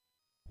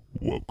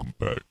Welcome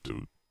back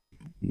to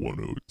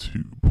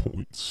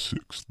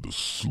 102.6 The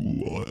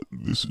Slut.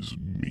 This is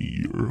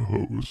me, your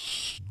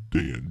host,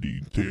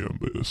 Dandy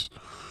Tambus,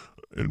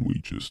 and we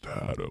just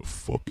had a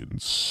fucking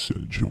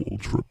sensual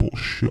triple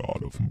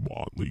shot of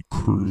Motley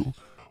Crue.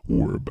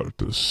 We're about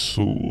to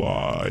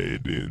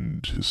slide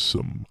into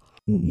some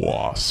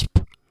Wasp,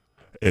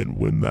 and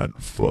when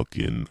that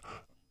fucking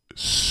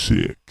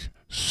sick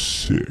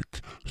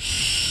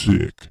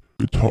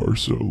guitar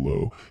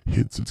solo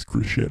hits its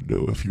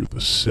crescendo, if you're the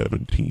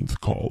 17th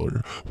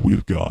caller,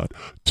 we've got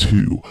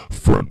 2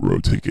 front row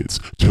tickets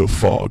to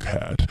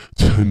Foghat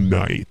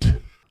tonight.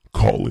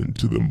 Call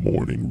into the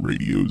morning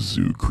radio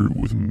zoo crew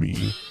with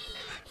me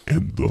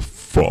and the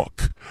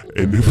fuck.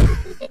 And if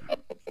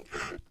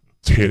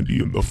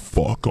Tandy and the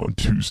fuck on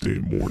Tuesday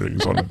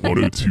mornings on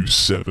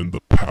 102.7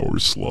 The Power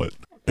Slut.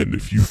 And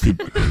if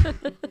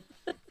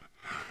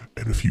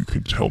you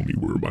can tell me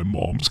where my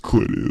mom's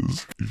clit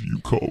is, if you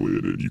call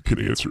in and you can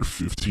answer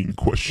 15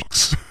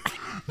 questions,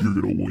 you're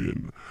gonna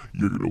win.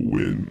 You're gonna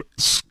win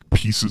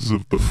pieces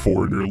of the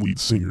Foreigner lead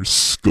singer's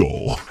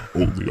skull,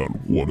 only on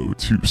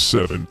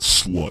 102.7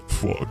 Slut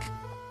Fuck.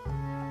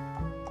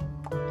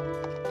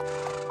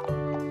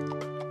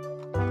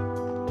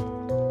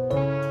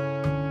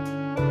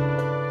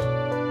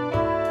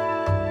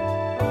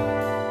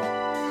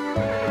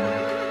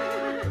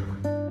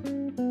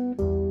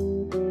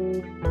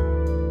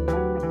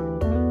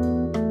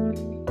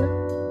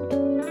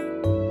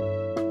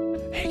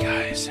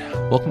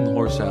 Welcome to the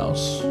Horse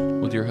House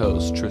with your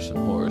host, Tristan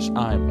Horse.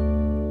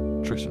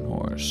 I'm Tristan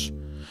Horse.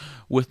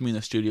 With me in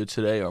the studio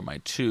today are my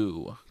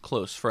 2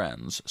 close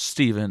friends,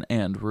 Steven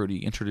and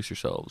Rudy. Introduce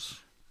yourselves.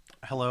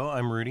 Hello,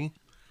 I'm Rudy.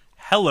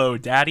 Hello,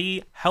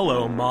 Daddy.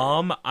 Hello,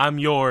 Mom. I'm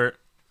your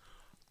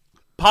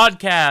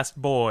podcast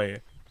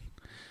boy.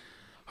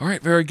 All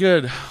right, very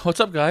good. What's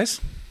up,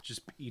 guys?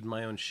 Just eating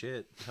my own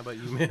shit. How about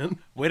you, man?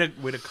 Way to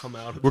come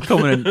out. We're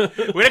coming in.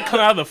 Way to come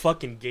out of the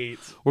fucking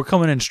gates. We're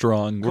coming in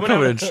strong. We're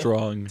coming in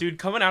strong. Dude,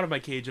 coming out of my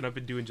cage and I've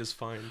been doing just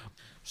fine.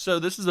 So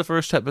this is the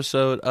first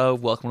episode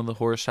of Welcome to the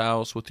Horse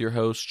House with your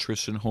host,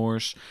 Tristan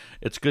Horse.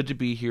 It's good to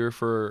be here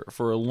for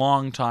a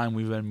long time.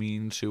 We've been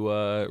meaning to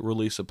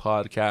release a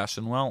podcast,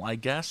 and well, I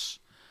guess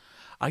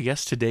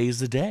today's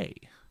the day.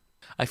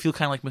 I feel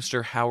kind of like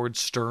Mr. Howard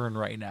Stern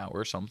right now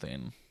or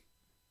something.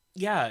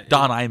 Yeah.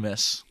 Don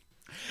Imus.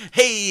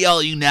 Hey,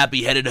 all you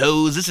nappy-headed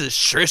hoes, this is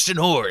Tristan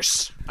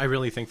Horse. I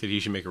really think that he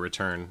should make a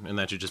return, and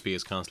that should just be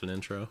his constant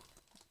intro.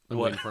 I'm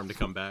waiting for him to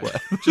come back.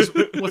 Just,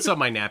 what's up,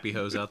 my nappy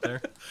hoes out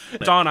there?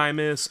 Don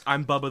Imus,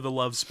 I'm Bubba the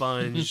Love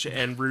Sponge,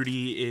 and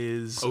Rudy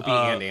is... Opie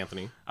and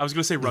Anthony. I was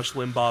going to say Rush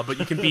Limbaugh, but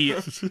you can be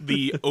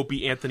the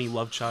Opie Anthony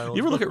love child.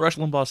 You ever look at Rush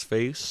Limbaugh's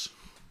face?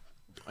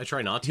 I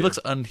try not to. He looks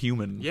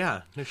unhuman.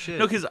 Yeah, no shit.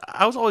 No, because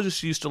I was always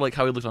just used to like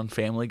how he looked on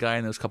Family Guy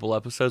in those couple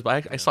episodes,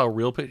 but I saw a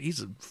real picture.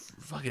 He's a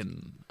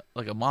fucking...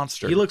 like a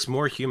monster. He looks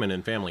more human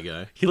in Family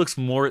Guy. He looks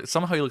more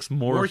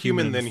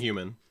human than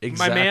human.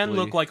 Exactly. My man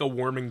looked like a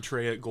warming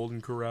tray at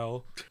Golden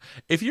Corral.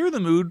 If you're in the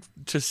mood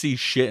to see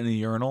shit in a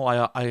urinal,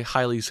 I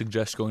highly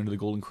suggest going to the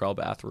Golden Corral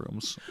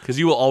bathrooms, because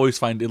you will always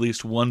find at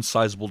least one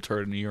sizable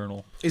turd in a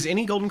urinal. Is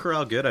any Golden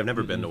Corral good? I've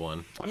never been to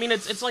one. I mean,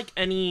 it's like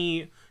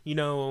any,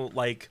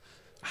 like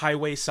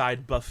highway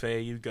side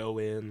buffet. You go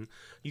in,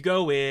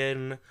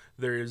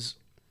 there's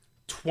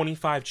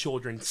 25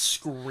 children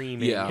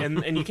screaming, yeah.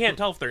 and you can't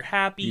tell if they're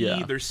happy,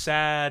 yeah. they're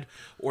sad,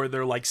 or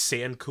they're like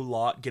sans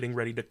culotte getting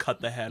ready to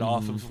cut the head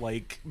off of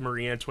like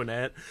Marie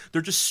Antoinette.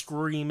 They're just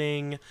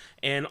screaming,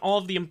 and all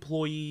of the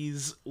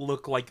employees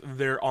look like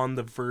they're on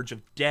the verge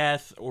of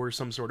death or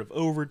some sort of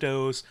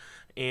overdose,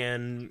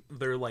 and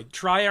they're like,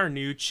 try our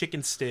new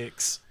chicken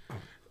sticks.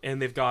 And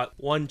they've got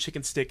one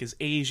chicken stick is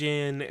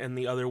Asian, and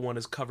the other one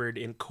is covered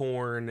in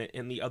corn,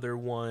 and the other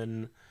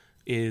one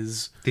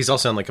is... These all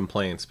sound like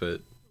complaints,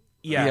 but...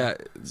 Yeah.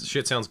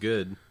 Shit sounds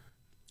good.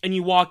 And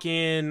you walk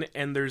in,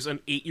 and there's an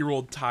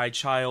 8-year-old Thai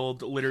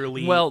child,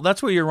 literally. Well,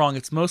 that's where you're wrong.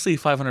 It's mostly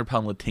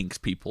 500-pound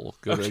Latinx people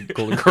go to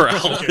Golden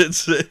Corral.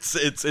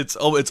 It's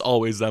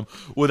always them.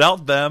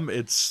 Without them,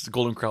 it's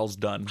Golden Corral's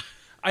done.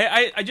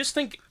 I just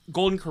think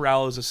Golden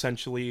Corral is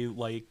essentially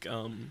like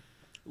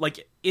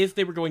if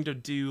they were going to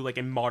do like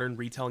a modern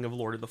retelling of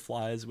Lord of the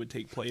Flies, it would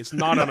take place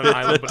not on an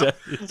island, but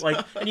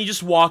like, and you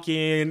just walk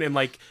in and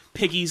like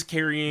Piggy's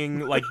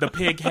carrying like the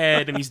pig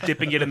head and he's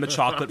dipping it in the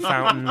chocolate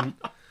fountain,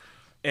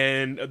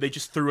 and they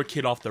just threw a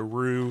kid off the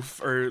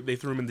roof, or they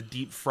threw him in the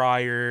deep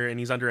fryer and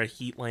he's under a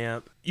heat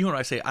lamp. You know what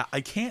I say?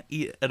 I can't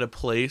eat at a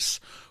place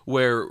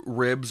where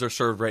ribs are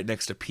served right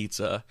next to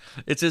pizza.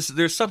 It's just,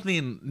 there's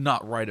something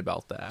not right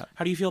about that.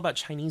 How do you feel about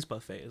Chinese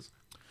buffets?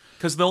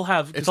 Because they'll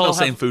have... It's all the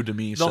same food to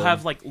me. They'll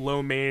have, like,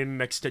 lo mein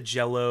next to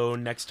Jell-O,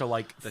 next to,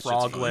 like,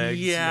 frog legs.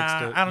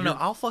 Yeah, I don't know.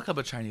 I'll fuck up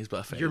a Chinese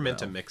buffet. You're meant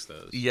to mix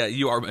those. Yeah,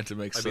 you are meant to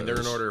mix those. I mean, they're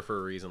in order for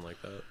a reason like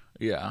that.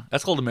 Yeah,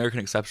 that's called American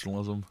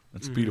exceptionalism.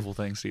 That's a beautiful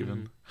thing,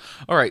 Steven.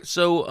 All right,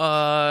 so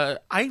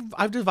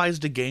I've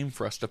devised a game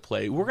for us to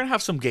play. We're going to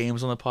have some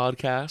games on the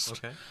podcast.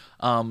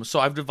 Okay.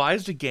 So I've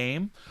devised a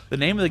game. The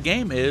name of the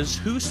game is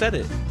Who Said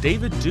It?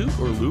 David Duke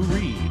or Lou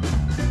Reed?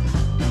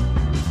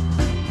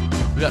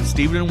 We got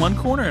Steven in one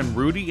corner and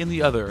Rudy in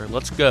the other.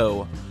 Let's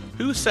go.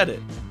 Who said it?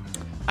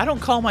 I don't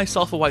call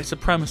myself a white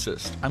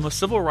supremacist. I'm a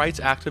civil rights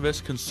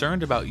activist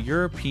concerned about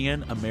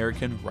European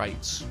American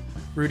rights.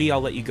 Rudy, I'll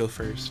let you go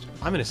first.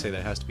 I'm going to say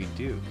that has to be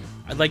Duke.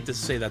 I'd like to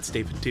say that's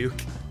David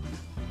Duke.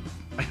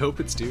 I hope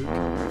it's Duke.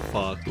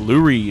 Fuck.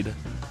 Lou Reed.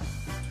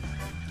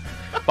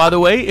 By the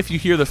way, if you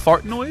hear the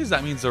fart noise,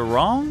 that means they're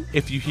wrong.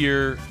 If you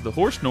hear the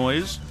horse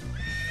noise,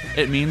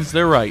 it means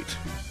they're right.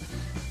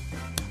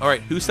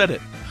 Alright, who said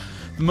it?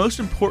 The most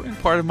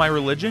important part of my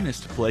religion is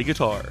to play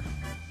guitar.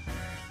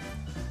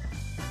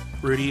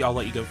 Rudy, I'll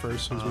let you go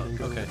first. Since we didn't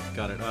go. Okay,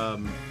 got it.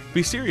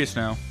 Be serious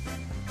now.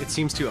 It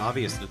seems too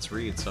obvious that it's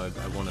Reed, so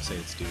I want to say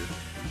it's Duke.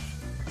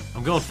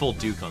 I'm going full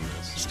Duke on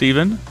this.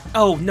 Steven?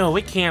 Oh, no,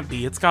 it can't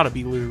be. It's got to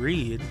be Lou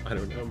Reed. I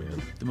don't know, man.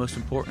 The most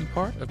important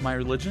part of my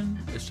religion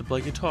is to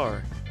play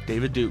guitar.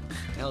 David Duke.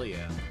 Hell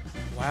yeah.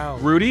 Wow.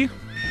 Rudy?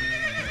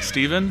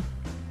 Steven?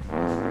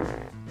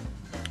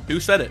 Who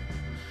said it?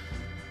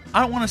 I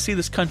don't want to see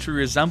this country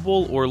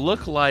resemble or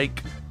look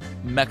like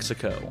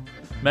Mexico.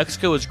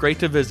 Mexico is great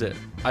to visit.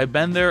 I've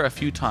been there a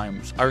few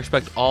times. I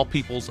respect all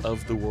peoples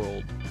of the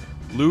world.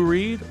 Lou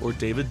Reed or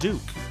David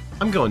Duke?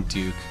 I'm going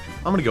Duke.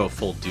 I'm going to go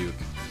full Duke.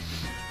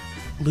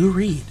 Lou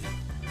Reed.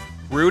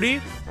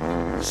 Rudy?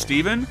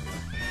 Steven?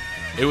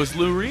 It was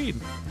Lou Reed.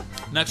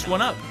 Next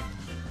one up.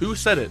 Who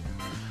said it?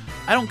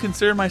 I don't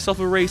consider myself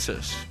a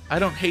racist. I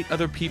don't hate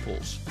other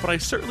peoples, but I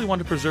certainly want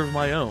to preserve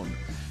my own.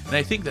 And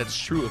I think that's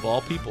true of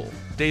all people.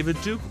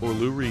 David Duke or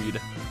Lou Reed?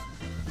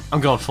 I'm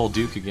going full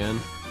Duke again.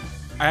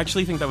 I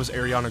actually think that was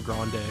Ariana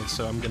Grande,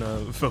 so I'm going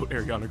to vote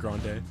Ariana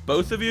Grande.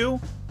 Both of you?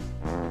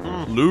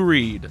 Lou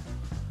Reed.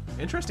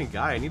 Interesting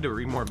guy. I need to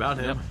read more about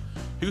him. Yep.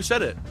 Who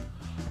said it?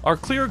 Our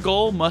clear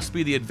goal must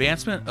be the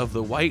advancement of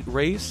the white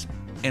race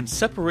and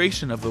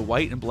separation of the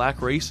white and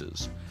black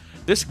races.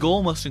 This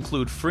goal must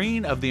include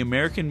freeing of the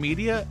American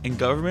media and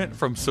government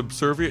from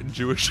subservient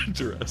Jewish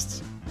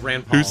interests.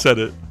 Rand Paul. Who said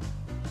it?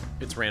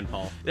 It's Rand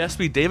Paul. It has to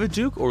be David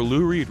Duke or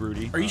Lou Reed,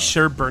 Rudy. Are you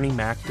sure Bernie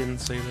Mac didn't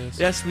say this?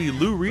 It has to be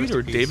Lou Reed Rest in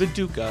or peace. David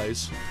Duke,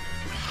 guys.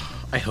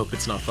 I hope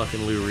it's not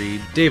fucking Lou Reed.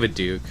 David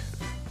Duke.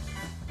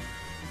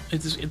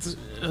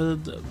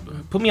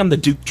 Put me on the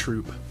Duke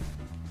troop.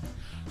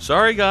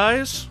 Sorry,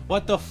 guys,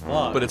 What the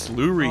fuck? but it's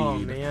Lou Reed. Oh,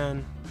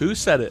 man. Who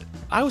said it?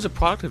 I was a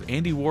product of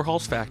Andy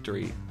Warhol's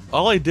factory.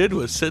 All I did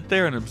was sit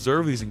there and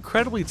observe these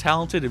incredibly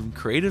talented and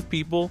creative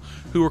people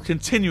who were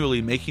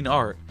continually making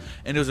art,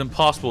 and it was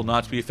impossible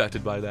not to be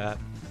affected by that.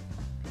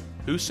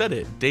 Who said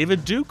it?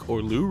 David Duke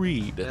or Lou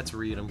Reed? That's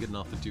Reed. I'm getting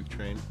off the Duke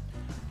train.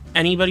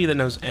 Anybody that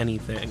knows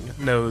anything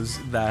knows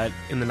that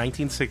in the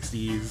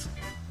 1960s,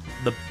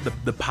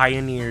 the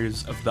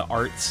pioneers of the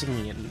art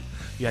scene,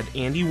 you had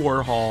Andy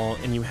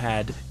Warhol and you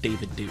had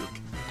David Duke.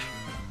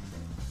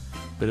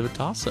 Bit of a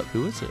toss-up.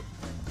 Who is it?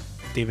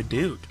 David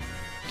Duke.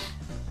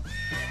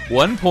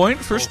 1 point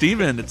for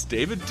Steven. It's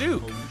David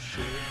Duke.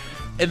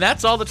 And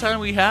that's all the time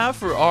we have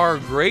for our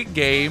great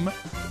game.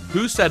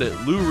 Who said it?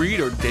 Lou Reed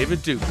or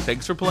David Duke?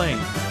 Thanks for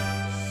playing.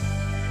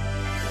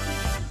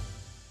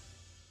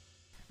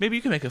 Maybe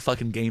you can make a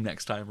fucking game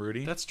next time,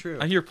 Rudy. That's true.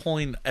 I hear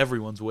pulling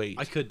everyone's weight.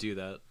 I could do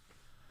that.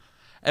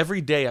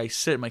 Every day I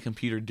sit at my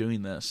computer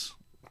doing this,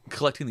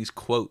 collecting these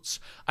quotes.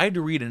 I had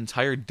to read an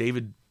entire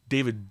David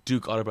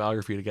Duke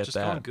autobiography to get Just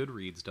go on that.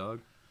 Goodreads,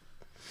 dog.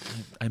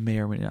 I may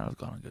or may not have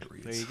gone on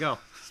Goodreads. There you go.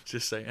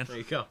 Just saying. There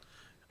you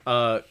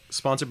go.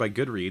 Sponsored by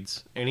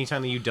Goodreads.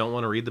 Anytime that you don't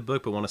want to read the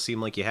book but want to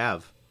seem like you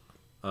have,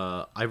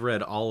 I've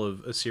read all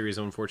of A Series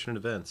of Unfortunate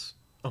Events.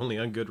 Only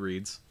on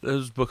Goodreads.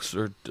 Those books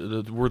are,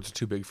 the words are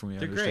too big for me, I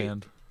They're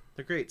understand.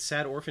 They're great.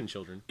 Sad orphan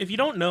children. If you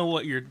don't know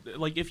what you're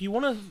like, if you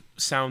want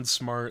to sound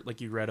smart,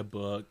 like you read a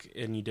book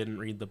and you didn't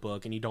read the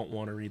book and you don't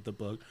want to read the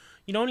book,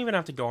 you don't even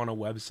have to go on a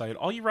website.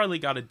 All you really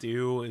got to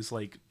do is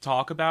like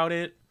talk about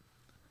it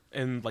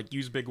and like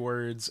use big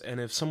words. And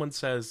if someone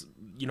says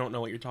you don't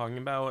know what you're talking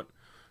about,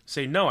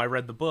 say, no, I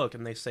read the book.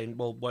 And they say,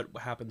 well, what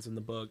happens in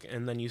the book?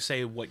 And then you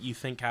say what you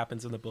think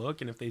happens in the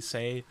book. And if they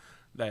say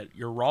that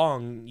you're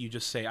wrong, you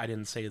just say, I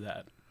didn't say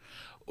that.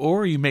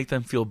 Or you make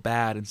them feel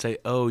bad and say,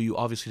 oh, you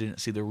obviously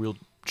didn't see the real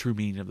true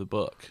meaning of the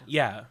book.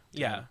 Yeah.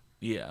 Yeah.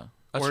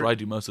 That's Or what I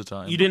do most of the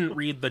time. You didn't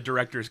read the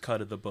director's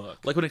cut of the book.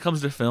 Like when it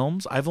comes to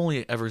films, I've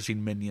only ever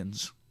seen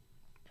Minions.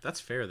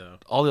 That's fair, though.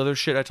 All the other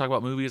shit I talk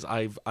about movies,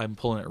 I'm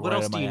pulling it What right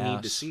else out of do my you ass.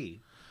 need to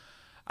see?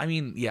 I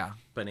mean, yeah.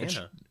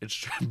 Banana.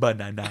 It's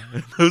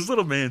banana. Those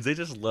little mans, they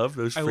just love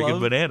those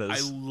freaking bananas.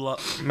 I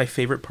love. My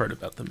favorite part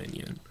about the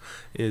Minion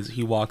is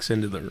he walks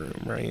into the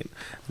room, right?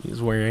 He's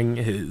wearing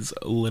his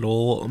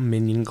little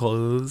Minion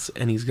clothes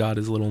and he's got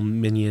his little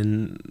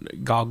Minion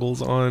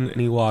goggles on, and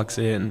he walks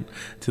in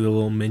to the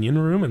little Minion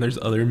room and there's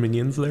other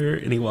Minions there,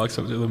 and he walks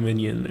up to the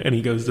Minion and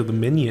he goes to the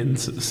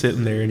Minions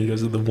sitting there, and he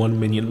goes to the one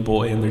Minion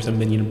boy, and there's a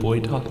Minion boy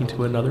talking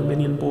to another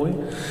Minion boy,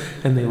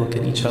 and they look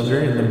at each other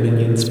and the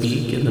Minions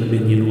speak in the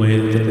Minion way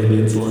that the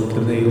Minions look,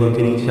 and they look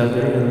at each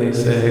other and they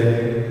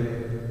say,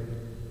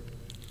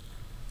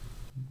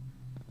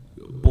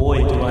 boy,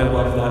 do I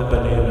love that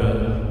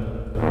banana.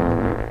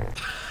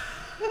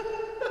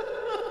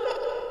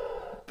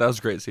 That was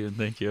great, Steven.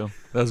 Thank you.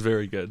 That was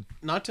very good.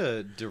 Not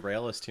to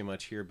derail us too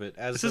much here, but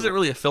This isn't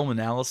really a film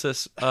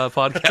analysis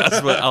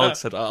podcast,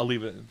 but I'll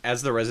leave it.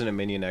 As the resident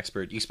minion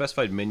expert, you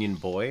specified minion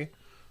boy.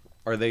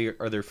 Are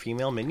there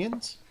female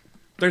minions?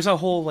 There's a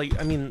whole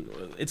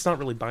it's not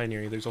really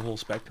binary. There's a whole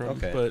spectrum.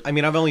 Okay. But I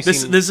mean, I've only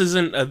this seen. this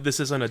isn't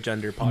a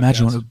gender podcast.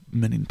 Imagine what a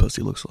minion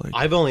pussy looks like.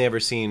 I've only ever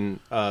seen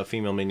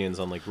female minions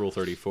on like Rule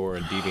 34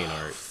 and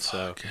DeviantArt.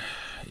 So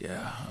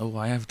Yeah. Oh,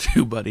 I have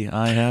two, buddy.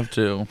 I have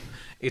two.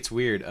 it's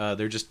weird.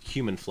 They're just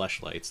human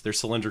fleshlights. They're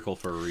cylindrical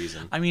for a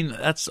reason. I mean,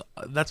 that's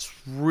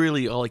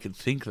really all I could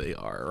think they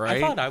are, right?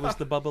 I thought I was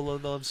the Bubba the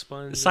Love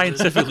Sponge.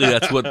 Scientifically,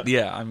 that's what.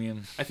 Yeah, I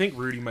mean, I think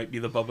Rudy might be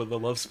the Bubba the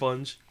Love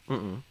Sponge. wait,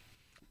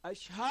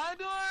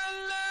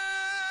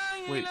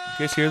 you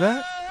guys hear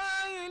that?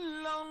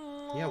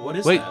 Yeah, what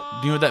is Wait,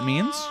 that? do you know what that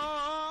means?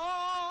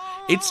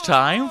 It's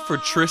time for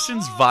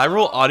Tristan's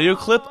viral audio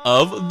clip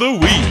of the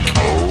week.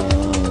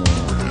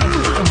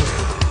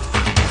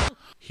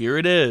 Here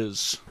it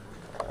is.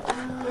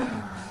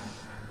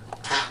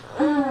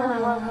 I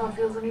love how it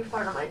feels when you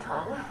fart on my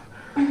tongue.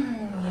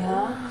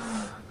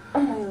 Yeah.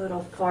 You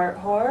little fart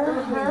whore.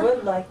 You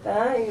would like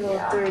that, you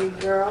little dirty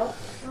girl.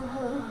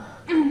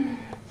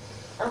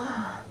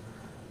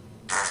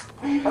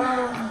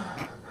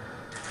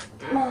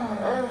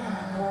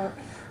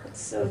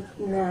 It's so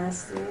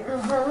nasty.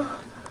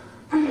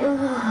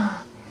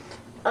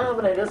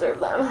 But I deserve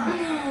them.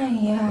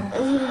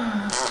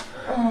 Yeah.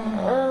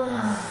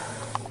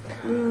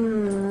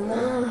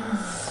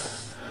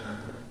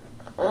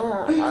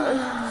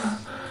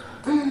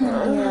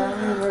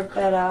 Yeah, you work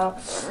that out.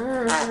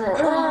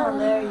 Oh,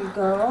 there you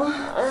go.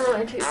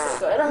 It tastes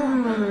so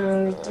good.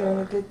 You're doing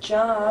a good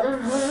job.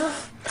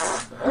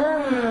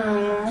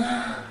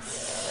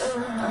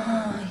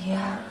 Oh,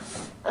 yeah.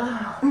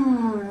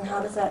 How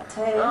does that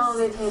taste? Oh,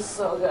 they taste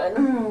so good.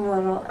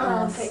 Little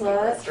Thank you,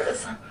 slut.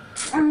 mistress.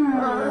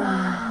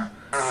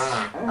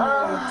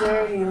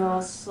 Dirty little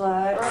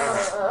slut.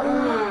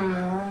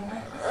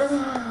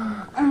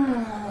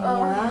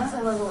 Oh, yes,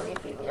 I love it when you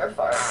feed me your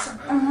farts.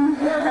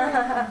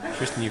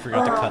 Tristan, you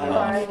forgot to cut it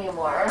off. Give me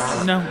more.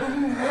 No,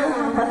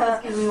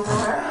 Give me more.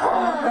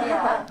 Oh,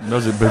 yeah.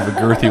 those are a bit of the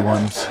girthy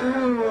ones.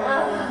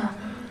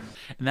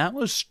 And that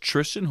was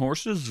Tristan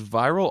Horse's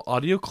viral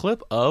audio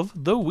clip of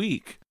the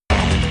week.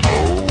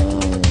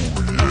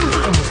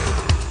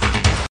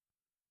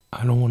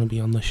 I don't want to be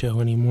on the show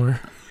anymore.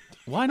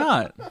 Why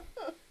not?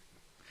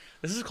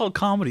 This is called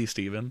comedy,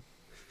 Steven.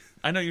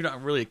 I know you're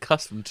not really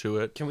accustomed to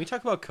it. Can we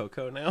talk about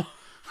Coco now?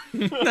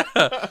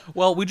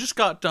 Well, we just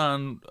got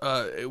done.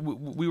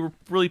 We were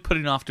really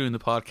putting off doing the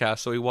podcast,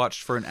 so we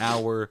watched for an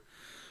hour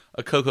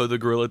a Coco the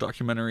Gorilla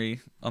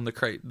documentary on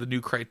the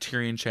new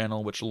Criterion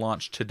channel, which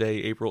launched today,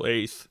 April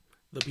 8th.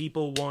 The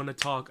people want to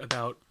talk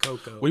about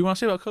Coco. What do you want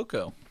to say about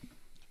Coco?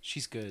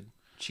 She's good.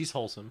 She's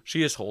wholesome.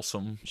 She is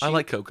wholesome. I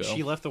like Coco.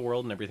 She left the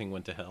world and everything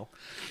went to hell.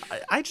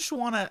 I just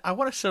want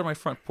to sit on my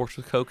front porch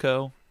with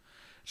Coco,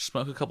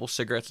 smoke a couple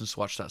cigarettes, and just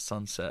watch that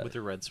sunset. With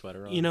her red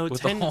sweater on. You know,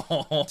 With 10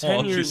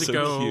 the- years she's so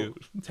ago,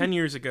 cute. 10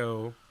 years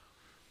ago,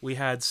 we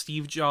had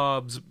Steve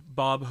Jobs,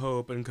 Bob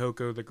Hope, and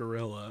Coco the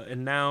Gorilla.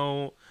 And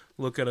now,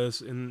 look at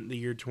us in the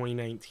year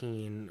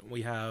 2019.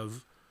 We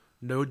have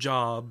no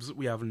Jobs,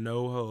 we have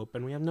no Hope,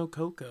 and we have no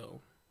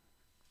Coco.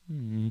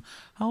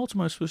 How else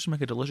am I supposed to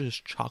make a delicious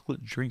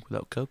chocolate drink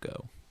without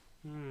cocoa?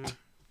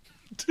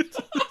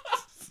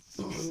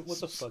 What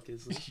the fuck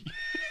is this?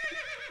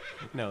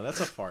 No, that's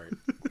a fart.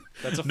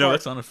 That's a fart. No,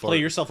 that's not a fart. Play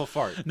yourself a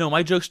fart. No,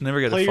 my jokes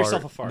never get Play a fart.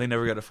 yourself a fart. They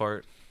never get a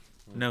fart.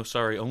 No,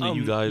 sorry, only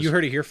you guys. You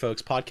heard it here,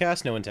 folks.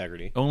 Podcast, no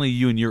integrity. Only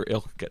you and your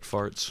ilk get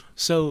farts.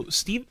 So,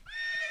 Steve...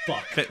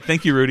 Fuck.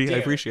 Thank you, Rudy. I Damn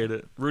it. appreciate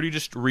it. Rudy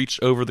just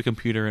reached over the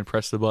computer and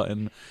pressed the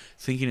button,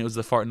 thinking it was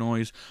the fart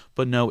noise,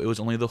 but no, it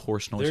was only the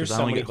horse noises. There's I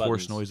so only many get buttons.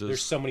 horse noises.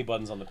 There's so many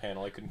buttons on the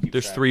panel. I couldn't keep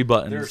There's track. 3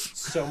 buttons. There's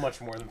so much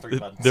more than 3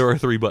 buttons. There are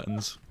 3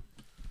 buttons.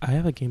 I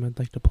have a game I'd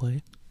like to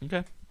play.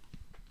 Okay.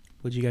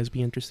 Would you guys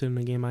be interested in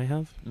a game I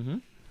have? Mm-hmm.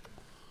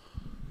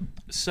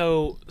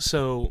 So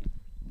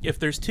if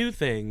there's 2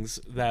 things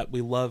that we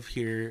love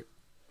here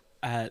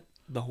at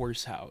the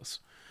Horse House,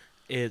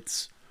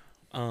 it's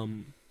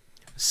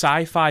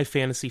sci-fi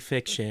fantasy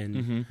fiction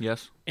Mm-hmm.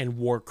 Yes. and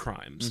war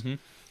crimes.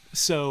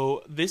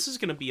 So this is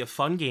going to be a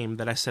fun game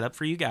that I set up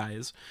for you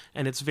guys,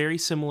 and it's very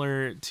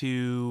similar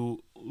to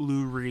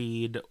Lou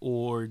Reed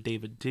or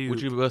David Duke.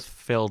 Which you both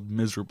failed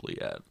miserably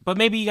at. But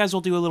maybe you guys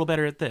will do a little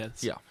better at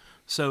this. Yeah.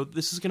 So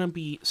this is going to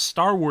be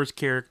Star Wars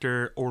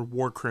character or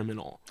war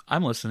criminal.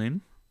 I'm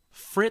listening.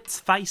 Fritz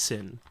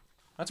Thyssen.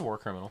 That's a war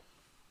criminal.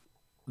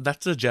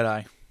 That's a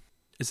Jedi.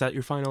 Is that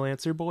your final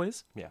answer,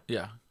 boys?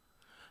 Yeah.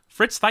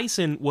 Fritz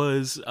Thyssen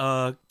was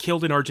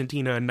killed in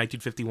Argentina in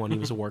 1951. He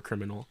was a war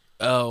criminal.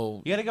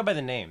 Oh. You gotta go by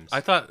the names.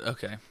 I thought,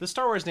 okay. The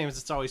Star Wars names,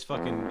 it's always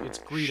fucking... It's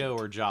Greedo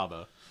or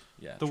Jabba.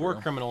 Yeah. The war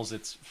criminals,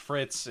 it's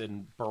Fritz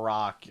and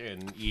Barack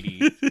and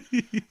Edie.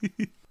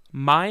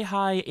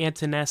 Mihai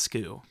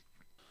Antonescu.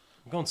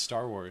 I'm going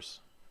Star Wars.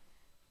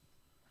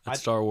 That's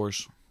Star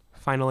Wars.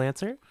 Final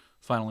answer?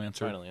 Final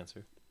answer. Final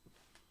answer.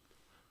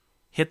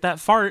 Hit that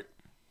fart.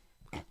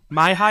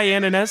 Mihai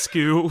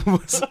Ionescu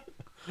was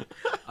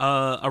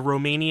a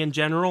Romanian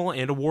general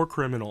and a war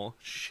criminal.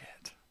 Shit.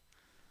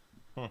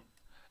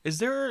 Is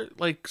there,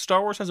 like,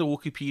 Star Wars has a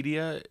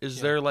Wikipedia?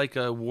 Is there, like,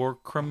 a war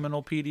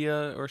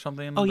criminalpedia or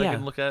something Oh, that I yeah.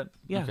 can look at?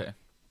 Yeah. Okay.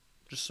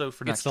 Just so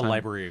for next It's the time.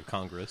 Library of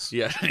Congress.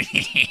 Yeah.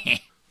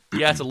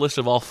 Yeah, it's a list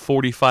of all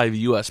 45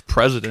 U.S.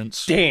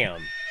 presidents.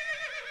 Damn.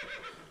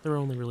 There were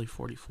only really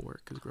 44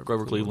 because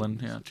Grover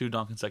Cleveland, yeah. 2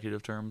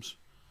 non-consecutive terms.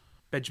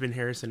 Benjamin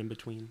Harrison in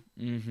between.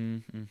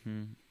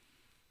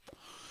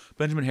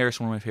 Benjamin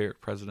Harrison, one of my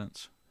favorite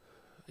presidents.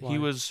 Why? He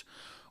was,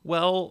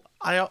 well,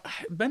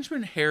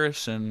 Benjamin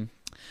Harrison,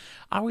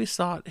 I always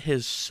thought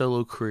his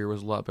solo career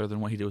was a lot better than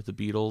what he did with the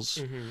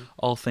Beatles.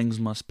 All Things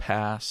Must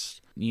Pass.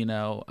 You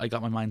know, I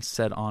Got My Mind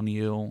Set on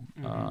You.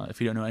 If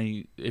you don't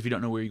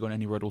know where you're going,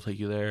 any road will take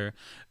you there.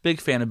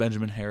 Big fan of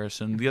Benjamin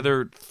Harrison. The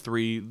other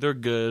 3, they're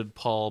good,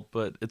 Paul,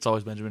 but it's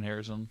always Benjamin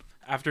Harrison.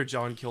 After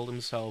John killed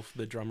himself,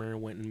 the drummer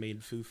went and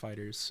made Foo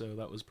Fighters, so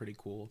that was pretty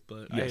cool.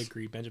 But I Yes.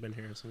 agree, Benjamin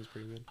Harrison was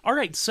pretty good. All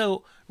right,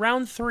 so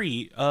round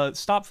 3.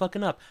 Stop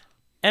fucking up.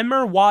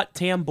 Emmer Watt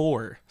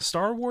Tambor,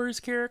 Star Wars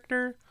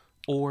character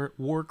or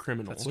war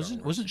criminal?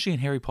 Wasn't she in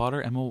Harry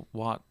Potter? Emma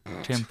Watt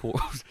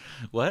Tambor.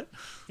 What?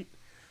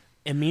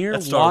 Emir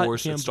That's Star Watt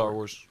Wars. Tambor. It's Star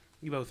Wars.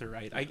 You both are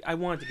right. I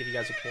wanted to give you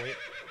guys a point.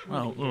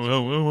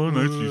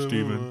 Nice to you,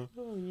 Steven.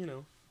 Oh, you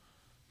know.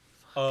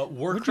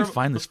 War Where'd you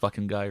find this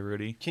fucking guy,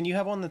 Rudy? Can you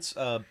have one that's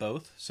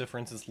both? So, for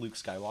instance, Luke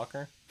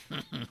Skywalker.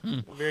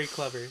 Very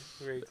clever.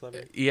 Very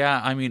clever.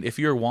 Yeah, I mean, if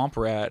you're a Womp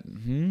Rat,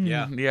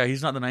 Yeah.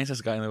 he's not the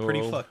nicest guy in the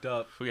Pretty world. fucked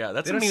up. Yeah,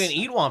 that's They don't even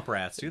eat womp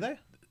rats, do they?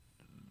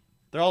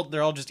 They're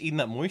all just eating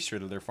that moisture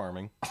that they're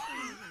farming.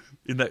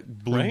 in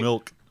that blue Right?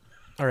 milk.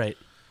 All right.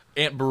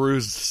 Aunt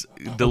Beru's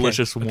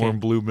delicious warm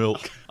blue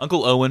milk.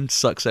 Uncle Owen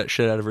sucks that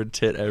shit out of her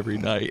tit every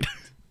night.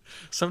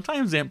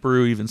 Sometimes Aunt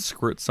Beru even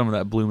squirts some of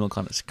that blue milk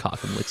on his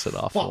cock and licks it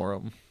off for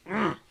him.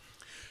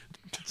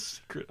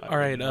 All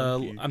right.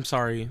 I'm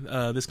sorry.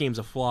 This game's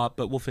a flop,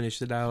 but we'll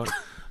finish it out.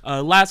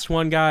 Last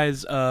one,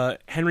 guys.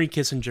 Henry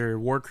Kissinger,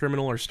 war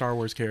criminal or Star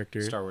Wars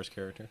character? Star Wars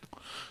character.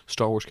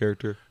 Star Wars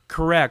character.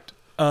 Correct.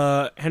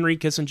 Henry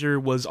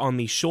Kissinger was on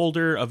the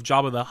shoulder of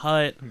Jabba the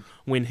Hutt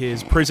when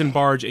his prison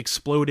barge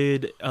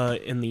exploded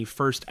in the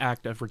first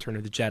act of Return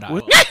of the Jedi.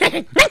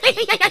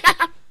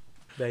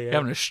 You're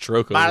having a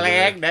stroke over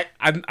there.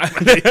 I'm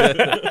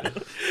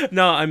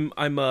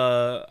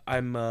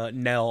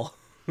Nell.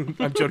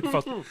 I'm Jodie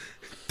Foster.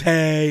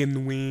 Pay in the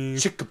wind.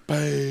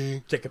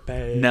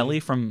 Chicka-pay. Nellie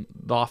from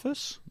The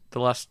Office, the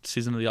last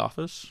season of The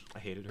Office. I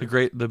hated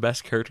her. The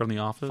best character on The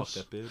Office.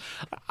 Fuck that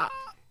bitch.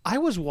 I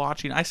was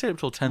watching. I stayed up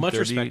till 10:30. Much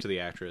respect to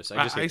the actress.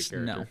 I just hate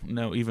the character.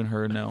 No, even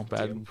her, no.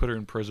 Bad. Damn. Put her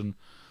in prison.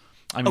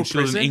 I mean, she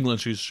lives in prison?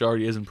 England. She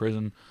already is in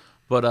prison.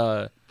 But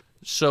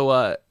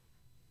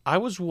I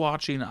was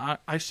watching.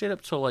 I stayed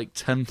up till like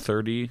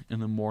 10:30 in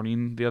the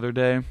morning the other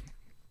day.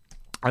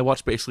 I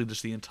watched basically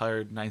just the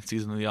entire 9th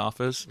season of The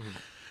Office.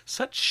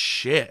 Such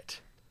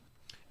shit.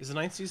 Is the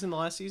 9th season the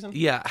last season?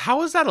 Yeah,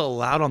 how is that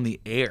allowed on the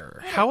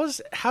air? How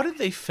did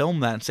they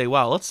film that and say,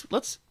 "Wow,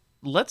 let's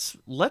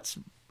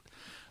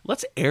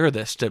air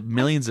this to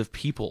millions of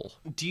people"?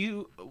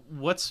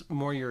 What's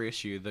more your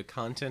issue, the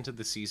content of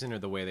the season or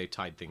the way they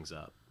tied things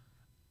up?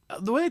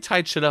 The way they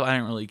tied shit up, I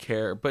didn't really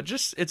care. But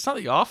just, it's not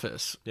The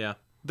Office. Yeah.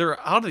 They're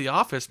out of The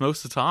Office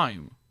most of the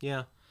time.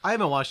 Yeah. I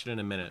haven't watched it in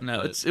a minute.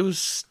 No, but it was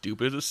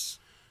stupid. Was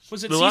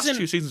it The season? last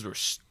 2 seasons were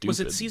stupid. Was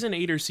it season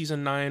 8 or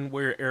season 9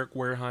 where Eric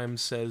Wareheim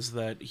says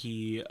that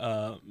he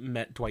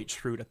met Dwight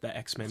Schrute at the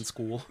X-Men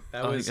school? that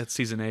I think was that's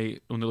season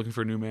 8 when they're looking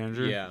for a new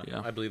manager. yeah,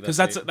 yeah. I believe Because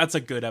that's a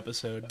good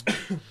episode.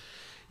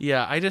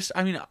 Yeah,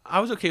 I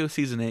was okay with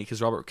season 8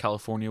 because Robert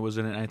California was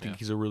in it, and I think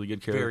he's a really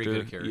good character. Very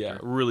good character. Yeah,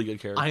 really good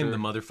character. I am the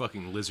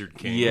motherfucking Lizard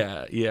King.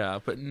 Yeah.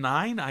 But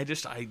 9,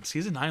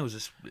 season 9 was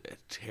just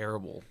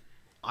terrible.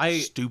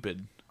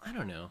 Stupid. I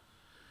don't know.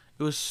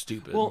 It was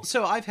stupid. Well,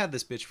 so I've had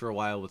this bitch for a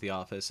while with The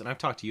Office, and I've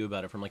talked to you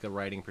about it from like a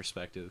writing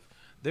perspective.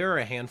 There are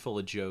a handful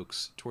of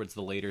jokes towards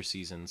the later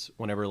seasons,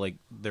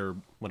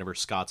 whenever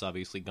Scott's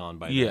obviously gone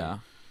by then. yeah.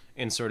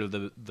 And sort of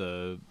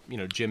the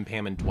Jim,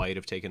 Pam, and Dwight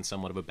have taken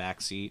somewhat of a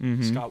backseat.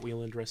 Mm-hmm. Scott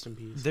Weiland, rest in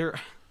peace. There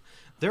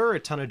are a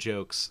ton of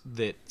jokes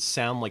that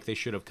sound like they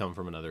should have come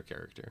from another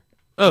character.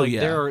 Oh, Like, yeah.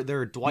 There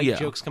are Dwight Yeah.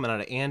 jokes coming out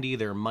of Andy.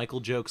 There are Michael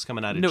jokes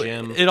coming out of No,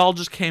 Jim. it all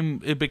just became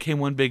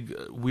one big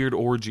weird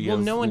orgy Well,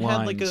 of no one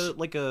had lines.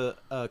 like a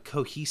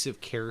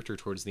cohesive character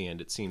towards the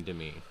end. It seemed to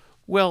me.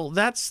 Well,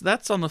 that's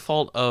on the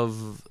fault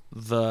of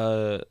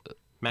the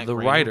Matt the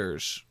Groening?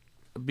 writers,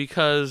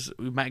 because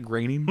Matt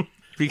Groening,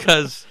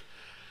 because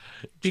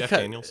Jeff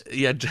Daniels?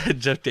 Yeah,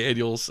 Jeff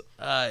Daniels.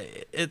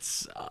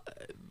 It's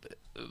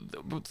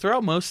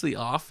throughout most of The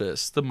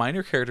Office, the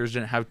minor characters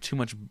didn't have too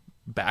much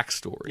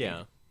backstory.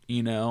 Yeah.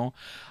 You know,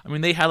 I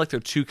mean, they had like their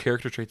 2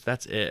 character traits.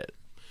 That's it.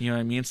 You know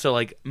what I mean? So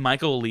like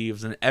Michael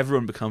leaves and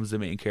everyone becomes the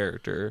main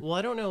character. Well,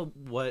 I don't know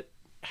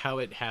how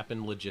it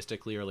happened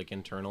logistically or like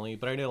internally,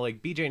 but I know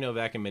like BJ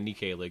Novak and Mindy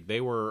Kaling,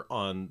 they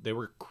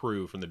were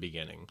crew from the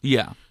beginning.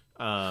 Yeah.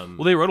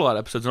 Well, they wrote a lot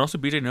of episodes, and also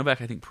BJ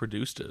Novak, I think,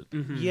 produced it.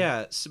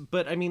 Yeah,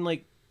 but I mean,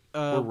 like,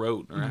 or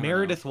wrote. Or I don't know.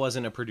 Meredith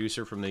wasn't a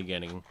producer from the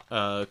beginning.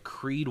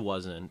 Creed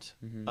wasn't.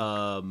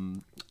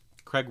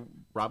 Craig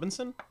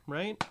Robinson,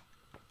 right?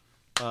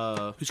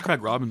 Who's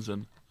Craig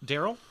Robinson?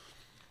 Daryl?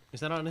 Is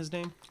that on his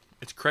name?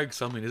 It's Craig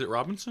something. Is it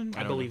Robinson?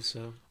 I believe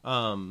so.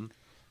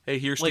 Hey,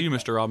 here's to you,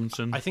 Mr.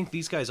 Robinson. I think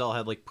these guys all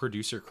had like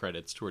producer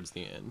credits towards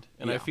the end,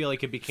 and I Yeah. feel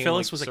like it became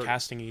Phyllis like, was a sort-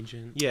 casting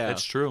agent. Yeah,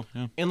 It's true.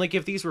 Yeah. and like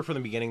if these were from the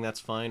beginning,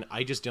 that's fine.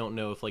 I just don't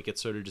know if like it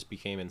sort of just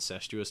became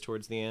incestuous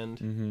towards the end,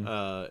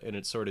 and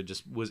it sort of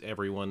just was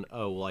everyone.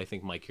 Oh well, I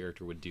think my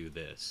character would do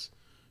this,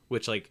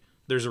 which like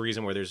there's a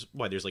reason why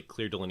there's like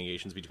clear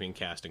delineations between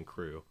cast and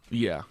crew.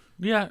 Yeah.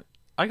 Yeah.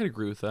 I could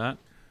agree with that.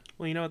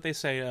 Well, you know what they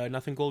say: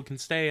 nothing gold can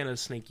stay, and a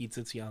snake eats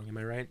its young. Am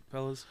I right,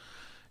 fellas?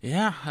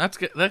 Yeah, that's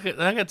good. That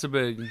gets a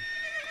big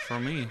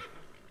for me.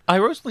 I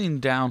wrote something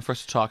down for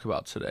us to talk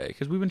about today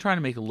because we've been trying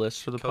to make a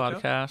list for the Coco?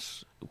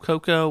 podcast.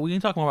 Coco, we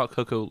can talk more about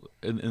Coco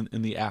in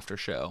the after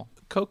show.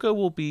 Coco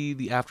will be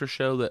the after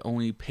show that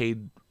only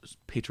paid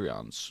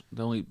Patreons,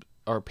 that only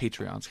our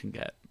Patreons can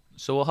get.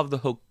 So we'll have the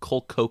Hulk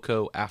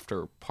Coco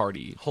after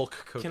party. Hulk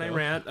Coco. Can I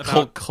rant about?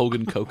 Hulk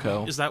Hogan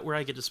Coco. Is that where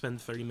I get to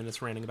spend 30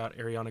 minutes ranting about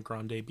Ariana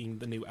Grande being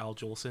the new Al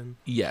Jolson?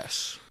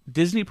 Yes.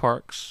 Disney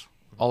parks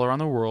all around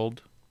the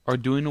world are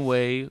doing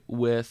away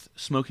with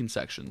smoking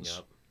sections.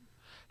 Yep.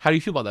 How do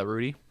you feel about that,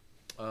 Rudy?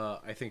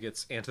 I think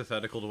it's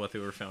antithetical to what they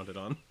were founded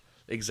on.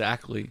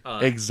 Exactly.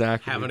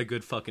 Exactly. Having a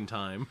good fucking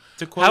time.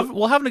 To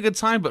quote, having a good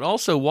time, but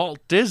also Walt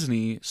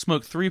Disney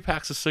smoked 3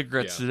 packs of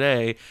cigarettes Yeah.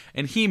 today,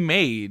 and he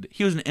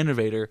was an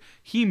innovator.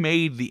 He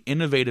made the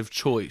innovative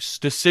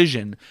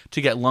decision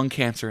to get lung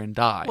cancer and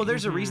die. Well,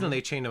 there's a reason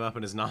they chained him up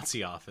in his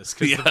Nazi office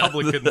because the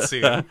public couldn't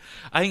see him.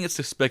 I think it's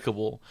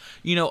despicable.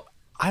 You know,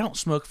 I don't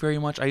smoke very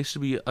much. I used to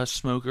be a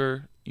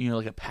smoker,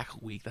 like a pack a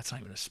week. That's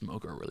not even a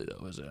smoker, really,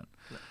 though, is it?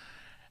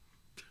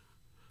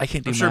 I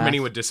can't do I'm sure math. many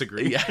would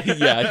disagree.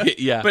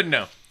 Yeah. But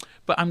no.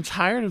 But I'm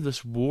tired of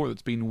this war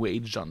that's being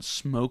waged on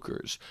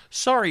smokers.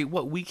 Sorry,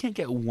 we can't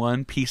get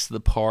one piece of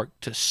the park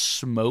to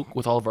smoke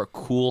with all of our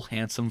cool,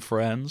 handsome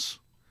friends?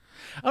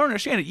 I don't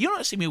understand it. You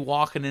don't see me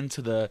walking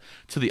into the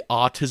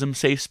autism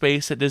safe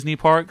space at Disney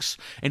parks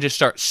and just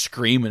start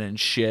screaming and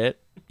shit.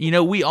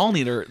 We all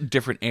need our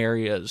different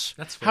areas.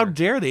 That's fair. How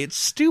dare they? It's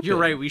stupid. You're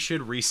right. We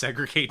should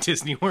resegregate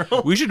Disney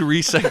World. We should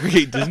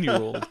resegregate Disney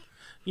World.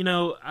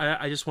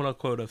 I just want to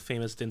quote a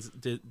famous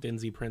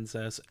Dinsey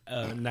princess,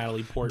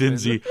 Natalie Portman.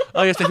 Dinsey.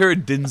 Oh, yes, I hear a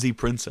Dinsey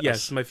princess.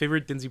 Yes, my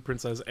favorite Dinsey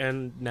princess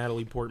and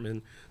Natalie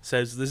Portman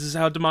says, "This is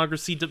how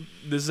democracy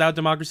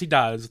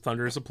dies."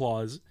 Thunderous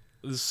applause.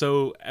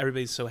 So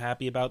everybody's so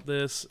happy about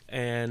this,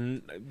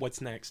 and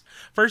what's next?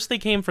 First they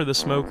came for the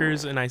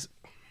smokers, and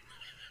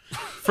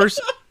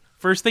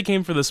First they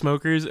came for the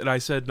smokers, and I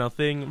said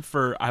nothing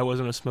for I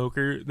wasn't a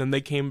smoker. Then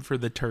they came for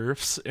the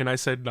TERFs, and I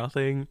said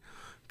nothing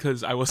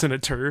because I wasn't a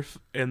TERF.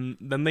 And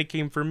then they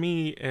came for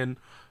me, and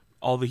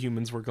all the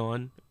humans were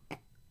gone.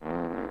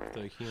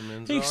 The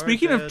humans Hey, are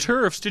speaking of dead.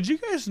 TERFs, did you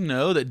guys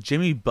know that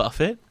Jimmy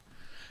Buffett,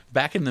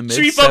 back in the mid-70s...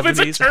 Jimmy Buffett's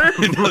a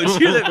TERF? No,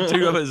 did you know that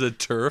Jimmy Buffett is a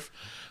TERF?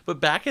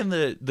 But back in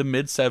the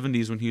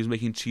mid-70s when he was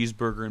making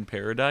Cheeseburger in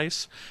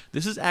Paradise,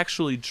 this is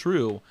actually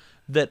true,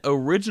 that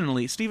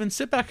originally... Steven,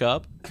 sit back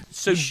up.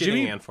 So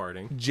Shitting and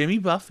farting. Jimmy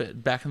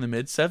Buffett, back in the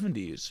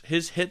mid-70s,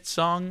 his hit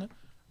song,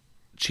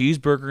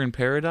 Cheeseburger in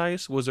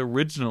Paradise, was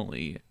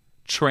originally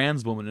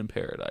Trans Woman in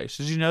Paradise.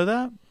 Did you know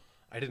that?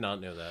 I did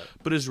not know that.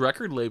 But his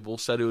record label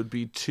said it would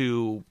be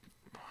too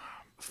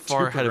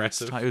far ahead of its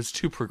progressive. time. It was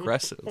too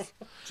progressive.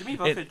 Jimmy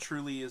Buffett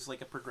truly is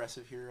like a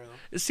progressive hero.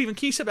 Steven,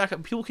 can you sit back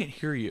up? People can't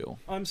hear you.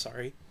 I'm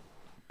sorry.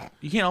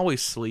 You can't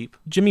always sleep.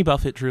 Jimmy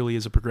Buffett truly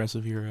is a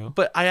progressive hero.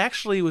 But I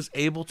actually was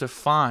able to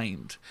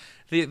find...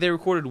 They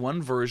recorded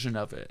one version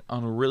of it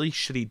on a really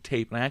shitty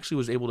tape, and I actually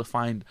was able to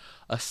find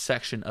a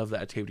section of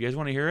that tape. Do you guys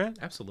want to hear it?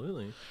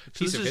 Absolutely. So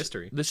Piece this of is-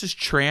 history. This is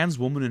Trans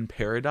Woman in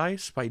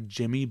Paradise by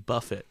Jimmy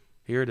Buffett.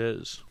 Here it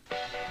is.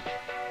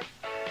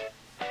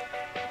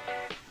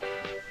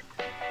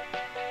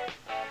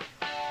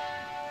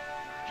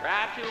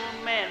 Tried to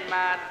amend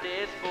my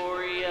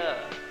dysphoria.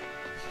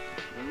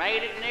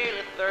 Made it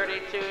nearly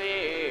 32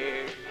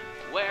 years.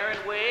 Wearing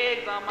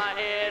wigs on my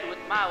head with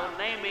my old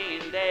name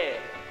being dead.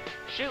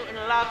 Shooting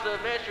lots of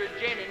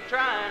estrogen and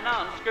trying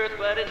on skirts,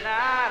 but at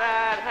night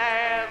I'd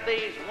have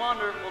these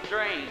wonderful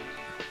dreams.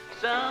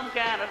 Some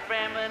kind of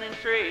feminine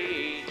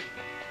treat.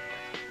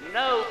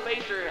 No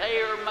face or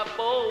hair, my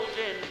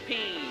bulging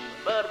peen,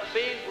 but a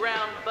big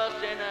round bust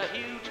and a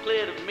huge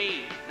clit of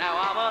meat. Now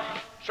I'm a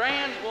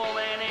trans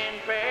woman in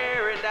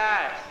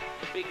paradise,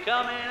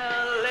 becoming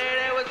a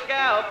lady with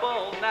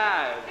scalpel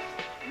knives.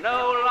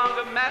 No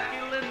longer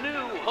masculine,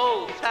 new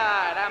hold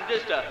tight. I'm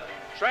just a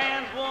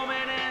trans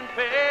woman in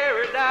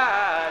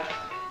paradise.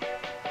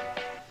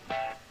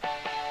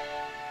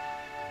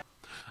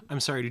 I'm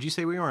sorry, did you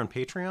say we were on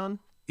Patreon?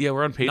 Yeah,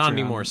 we're on Patreon. Not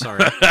anymore,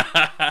 sorry.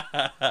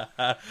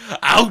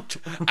 Out!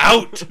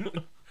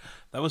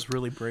 That was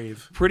really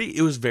brave.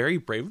 It was very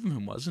brave of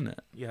him, wasn't it?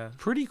 Yeah.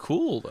 Pretty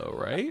cool, though,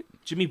 right?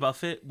 Jimmy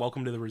Buffett,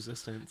 welcome to the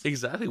Resistance.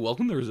 Exactly.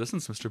 Welcome to the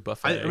Resistance, Mr.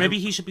 Buffett. Or maybe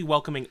he should be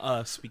welcoming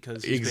us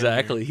because he's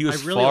exactly. He I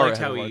was really far liked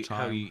ahead how of our he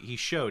time. he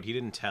showed. He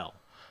didn't tell.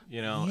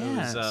 You know,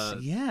 Yes, it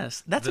was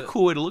yes. That's a the-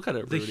 cool way to look at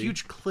it, the Rudy.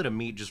 huge clit of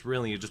meat just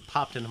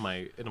popped into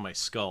my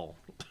skull,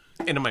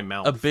 into my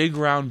mouth. A big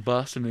round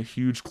bust and a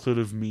huge clit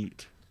of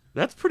meat.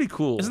 That's pretty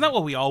cool. Isn't that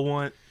what we all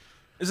want?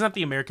 Isn't that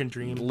the American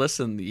dream?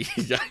 Listen,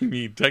 I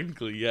mean,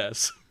 technically,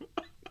 yes.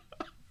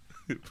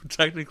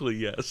 Technically,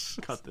 yes.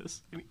 Cut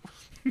this.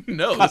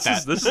 No, this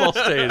is all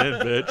staying in,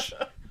 bitch.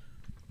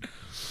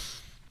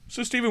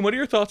 So, Steven, what are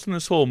your thoughts on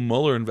this whole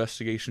Mueller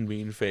investigation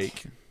being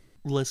fake?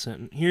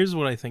 Listen, here's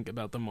what I think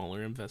about the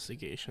Mueller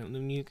investigation.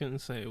 And you can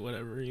say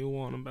whatever you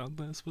want about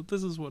this, but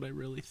this is what I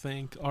really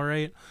think, all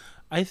right?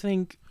 I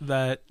think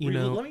that, you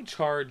know... Let me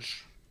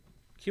charge...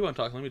 Keep on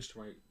talking. Let me just...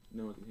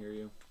 No one can hear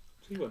you.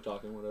 Keep on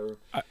talking, whatever.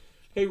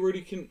 Hey,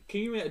 Rudy, can you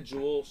give me that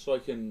Juul so I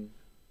can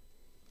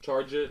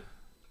charge it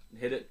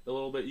and hit it a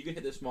little bit? You can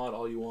hit this mod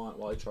all you want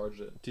while I charge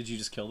it. Did you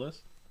just kill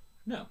this?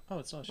 No. Oh,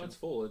 it's not. It's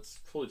full. It's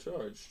fully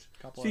charged.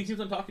 Couple See, he hours.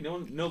 keeps on talking.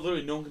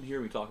 Literally no one can hear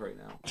me talk right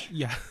now.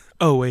 Yeah.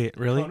 Oh, wait,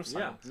 really?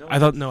 Yeah.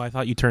 No, I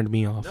thought you turned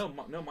me off.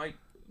 my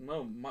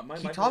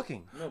Keep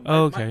talking. No,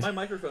 Oh, okay. My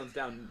microphone's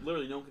down.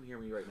 Literally, no one can hear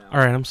me right now. All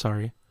right, I'm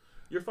sorry.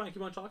 You're fine.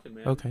 Keep on talking,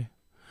 man. Okay.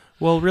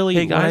 Well, really,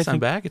 Hey what I guys, I'm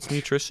think- back. It's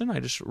me, Tristan. I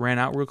just ran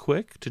out real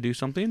quick to do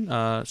something.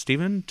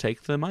 Steven,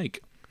 take the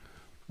mic.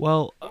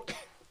 Well,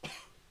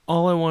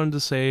 all I wanted to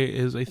say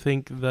is I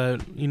think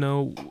that, you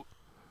know,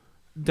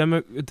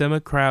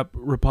 Democrat,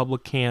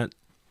 Republican,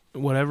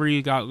 whatever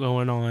you got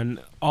going on,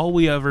 all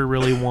we ever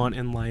really want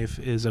in life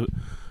is a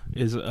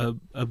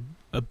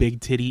big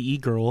titty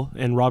e-girl,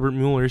 and Robert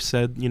Mueller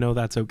said, you know,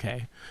 that's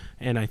okay.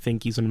 And I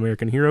think he's an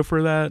American hero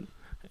for that,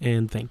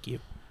 and thank you.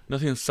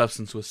 Nothing of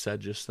substance was said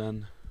just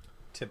then.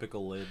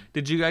 Typical lid.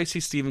 Did you guys see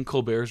Stephen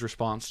Colbert's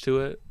response to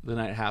it the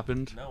night it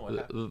happened? No,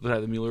 what the night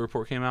the Mueller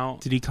report came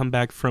out? Did he come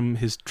back from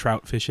his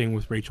trout fishing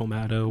with Rachel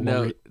Maddow?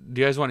 No. Do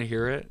you guys want to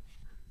hear it?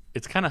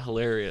 It's kind of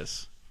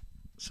hilarious.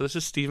 So this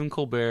is Stephen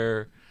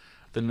Colbert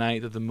the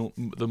night that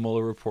the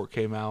Mueller report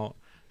came out,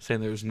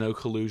 saying there was no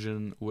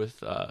collusion with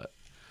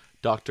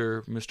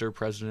Mr.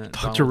 President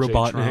Dr. Donald J.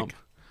 Robotnik. Trump.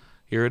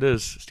 Here it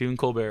is, Stephen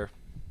Colbert.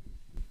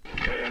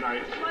 And I...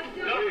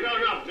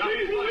 No,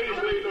 please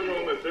leave the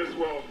room if this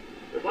will...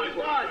 Don't.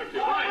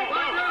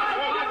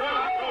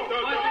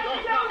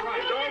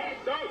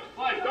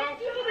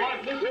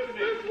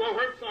 This will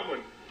hurt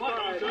someone.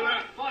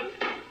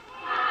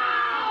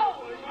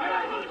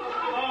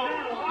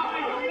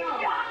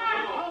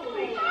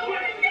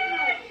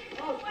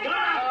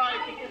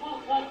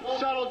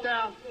 Settle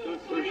down.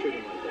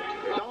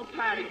 Don't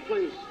panic,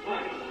 please.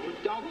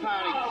 Don't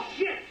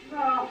panic.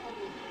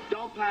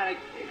 Don't panic.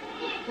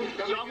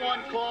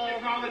 Someone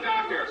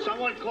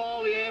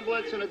call the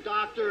ambulance and the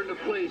doctor and the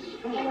police.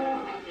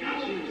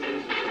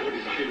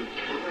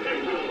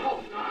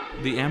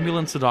 The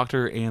ambulance, the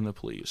doctor, and the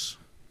police.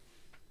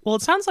 Well,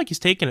 it sounds like he's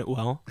taking it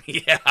well.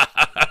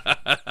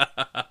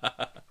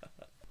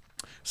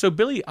 So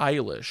Billie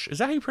Eilish, is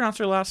that how you pronounce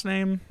her last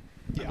name?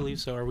 I believe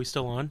so. Are we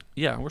still on?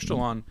 Yeah, we're still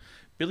on.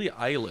 Billie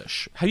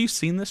Eilish. Have you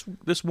seen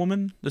this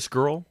woman, this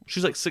girl?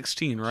 She's like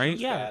 16, right?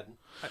 Yeah.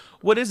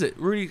 What is it?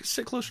 Rudy,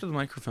 sit closer to the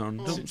microphone.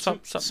 Don't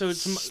stop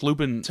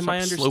sloping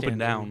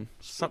down.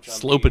 Stop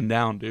sloping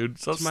down, dude.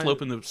 Stop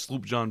sloping the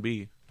Sloop John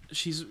B.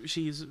 She's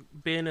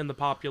been in the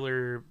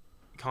popular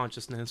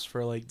consciousness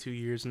for like 2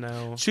 years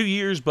now. 2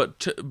 years,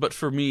 but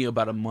for me,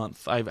 about a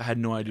month. I had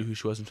no idea who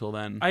she was until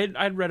then.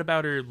 I'd read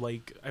about her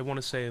like I want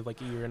to say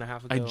like a year and a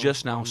half ago. I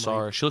just now on, saw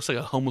her. She looks like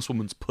a homeless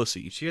woman's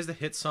pussy. She has the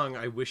hit song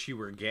 "I Wish You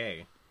Were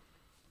Gay."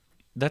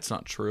 That's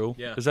not true.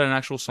 Yeah. Is that an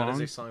actual That song?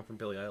 is a song from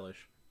Billie Eilish.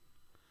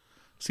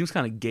 Seems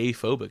kind of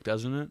gay-phobic,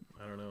 doesn't it?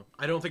 I don't know.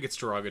 I don't think it's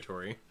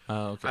derogatory.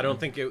 Oh, okay. I don't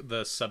think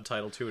the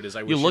subtitle to it is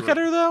 "I Wish You look were... at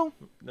her though.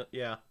 No,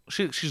 yeah.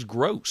 She's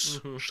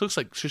gross. She looks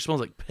like she smells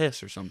like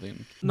piss or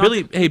something. Not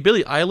Billie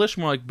Eilish,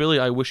 more like Billie.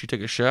 I wish you take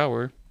a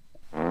shower.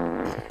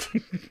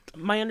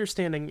 My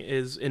understanding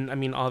is, and I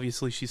mean,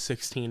 obviously she's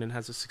 16 and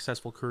has a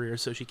successful career,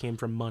 so she came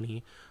from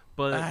money.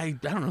 But I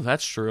don't know if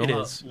that's true. it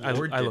is. I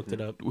Lord looked it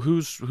didn't. up.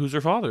 Who's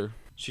her father?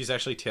 She's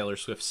actually Taylor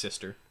Swift's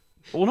sister.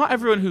 Well, not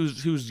everyone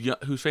who's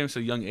famous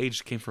at a young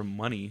age came from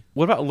money.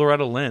 What about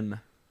Loretta Lynn?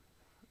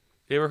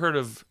 You ever heard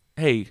of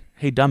hey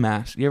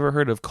dumbass? You ever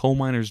heard of Coal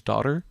Miner's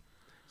Daughter?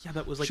 Yeah,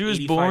 that was like She was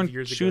 85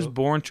 years ago. She was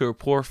born to a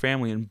poor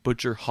family in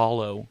Butcher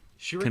Hollow,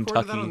 She recorded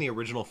Kentucky. that on the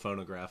original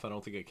phonograph. I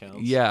don't think it counts.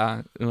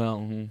 Yeah,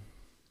 well,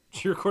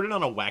 She recorded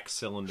on a wax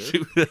cylinder.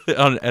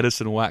 on an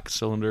Edison wax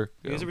cylinder.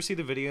 You guys ever see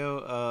the video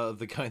of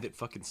the guy that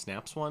fucking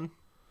snaps one?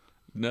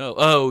 No.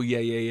 Oh yeah.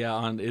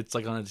 It's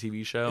like on a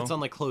TV show. It's on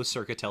like closed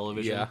circuit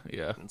television.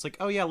 Yeah. And it's like,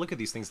 oh yeah, look at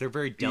these things. They're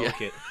very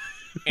delicate.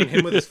 And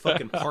him with his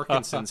fucking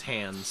Parkinson's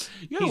hands.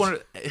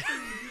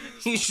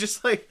 He's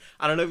just like,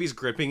 I don't know if he's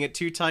gripping it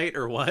too tight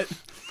or what.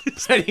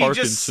 And he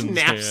just Parkinson's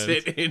snaps hands.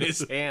 it in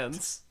his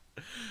hands.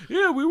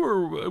 Yeah,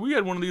 we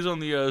had one of these on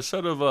the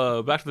set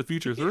of Back to the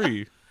Future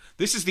 3.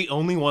 This is the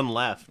only one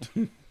left.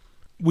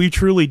 We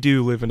truly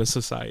do live in a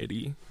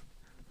society.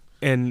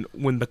 And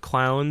when the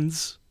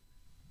clowns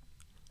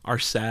are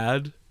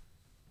sad,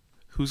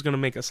 who's going to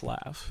make us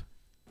laugh?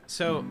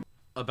 So,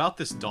 about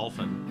this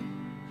dolphin.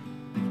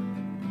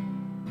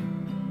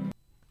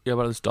 Yeah,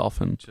 about this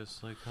dolphin.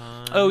 Just like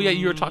Oh, yeah,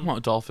 you were talking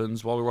about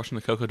dolphins while we were watching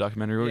the Coco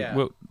documentary.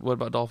 Yeah. What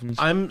about dolphins?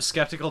 I'm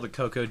skeptical that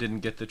Coco didn't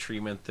get the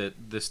treatment that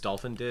this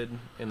dolphin did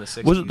in the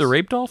 60s. Was it the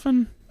rape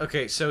dolphin?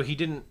 Okay, so he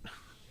didn't...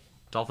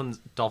 Dolphins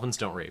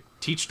don't rape.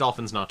 Teach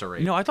dolphins not to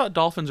rape. I thought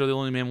dolphins are the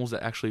only mammals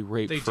that actually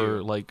rape They for,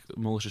 do. like,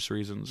 malicious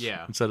reasons.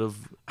 Yeah. Instead of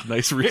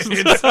nice reasons.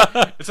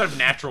 Instead of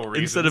natural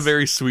reasons. Instead of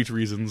very sweet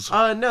reasons.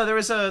 No, there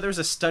was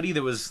a study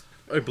that was,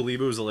 I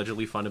believe it was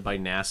allegedly funded by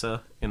NASA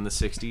in the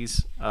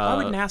 60s. Why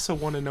would NASA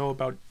want to know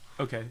about...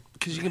 Okay.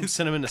 Because you can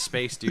send them into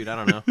space, dude. I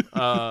don't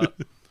know.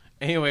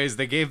 Anyways,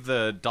 they gave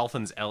the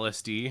dolphins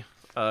LSD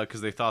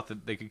because they thought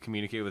that they could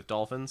communicate with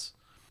dolphins.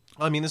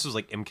 I mean, this was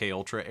like MK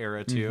Ultra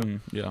era too.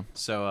 Yeah.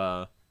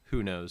 So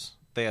who knows?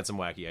 They had some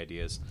wacky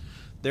ideas.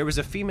 There was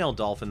a female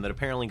dolphin that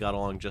apparently got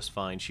along just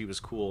fine. She was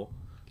cool,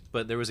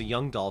 but there was a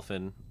young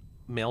dolphin,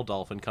 male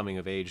dolphin coming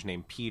of age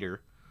named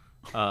Peter.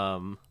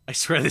 I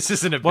swear this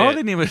isn't a bit. Why would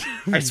they name it?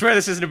 I swear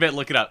this isn't a bit.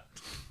 Look it up.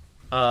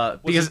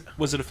 Because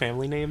Was it a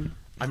family name?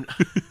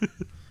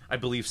 I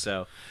believe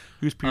so.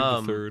 Who's Peter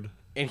the Third?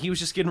 And he was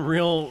just getting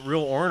real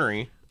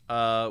ornery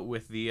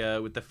with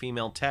the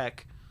female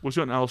tech. Was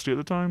she on LSD at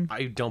the time?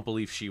 I don't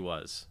believe she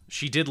was.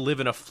 She did live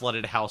in a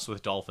flooded house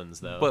with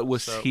dolphins, though. But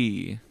was so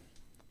he?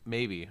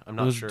 Maybe. I'm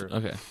not sure.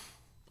 Okay.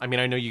 I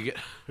mean, I know you get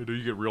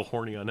real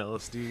horny on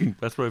LSD.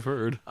 That's what I've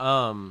heard.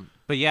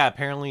 But yeah,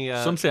 apparently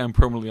Some say I'm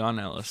permanently on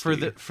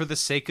LSD. for the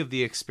sake of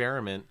the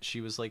experiment,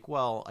 she was like,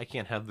 "Well, I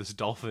can't have this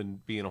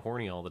dolphin being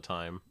horny all the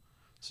time,"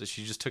 so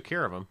she just took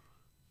care of him.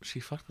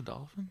 She fucked the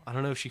dolphin? I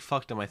don't know if she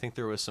fucked him. I think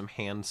there was some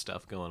hand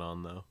stuff going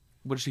on though.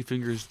 What did she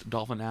fingers the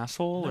dolphin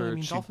asshole? No, or I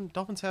mean, she...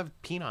 dolphins have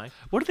peni.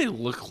 What do they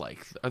look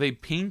like? Are they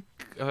pink?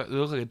 They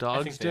look like a I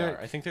dog's think dick? they are.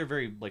 I think they're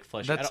very like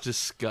fleshy. That's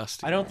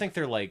disgusting. I don't think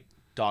they're like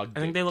dog. I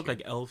think dick they look cute.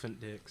 like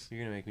elephant dicks.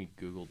 You're gonna make me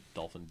Google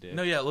dolphin dick.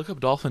 No, yeah, look up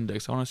dolphin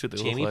dicks. I want to see what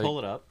they Jamie, look like. pull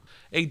it up.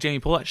 Hey, Jamie,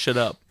 pull that shit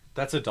up.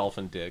 That's a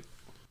dolphin dick.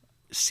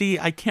 See,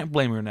 I can't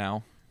blame her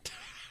now.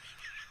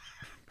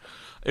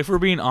 If we're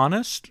being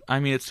honest, I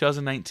mean, it's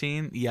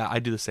 2019. Yeah, I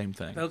do the same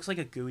thing. That looks like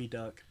a gooey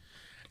duck.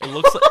 It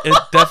looks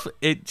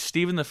like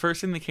Steven, the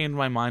first thing that came to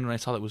my mind when I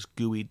saw that was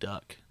gooey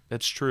duck.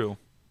 That's true.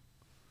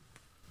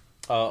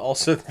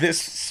 Also, this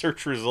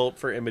search result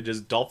for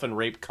images: dolphin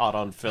rape caught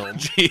on film.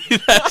 Gee,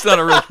 that's not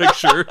a real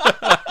picture.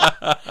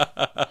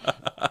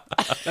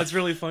 That's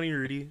really funny,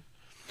 Rudy.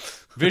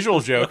 Visual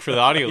joke for the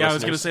audio Yeah, I listeners.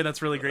 was going to say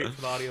that's really great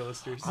for the audio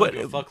listeners. What-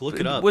 Fuck, look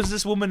it up. Was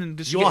this woman?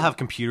 Did she You all get- have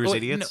computers, Oh,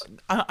 idiots.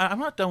 No, I'm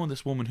not done with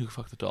this woman who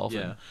fucked the dolphin.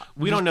 Yeah,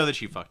 we don't know that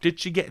she fucked.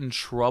 Did she get in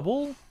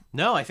trouble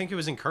No, I think it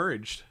was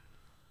encouraged.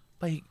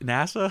 by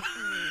NASA?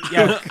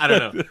 Yeah, I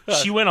don't know.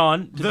 she went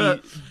on to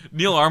be...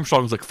 Neil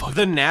Armstrong was like, "Fuck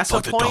The NASA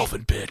fuck the point.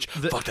 dolphin, bitch.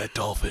 Fuck that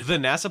dolphin." The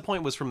NASA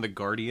point was from the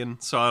Guardian,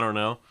 so I don't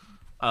know.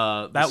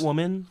 That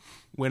woman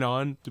went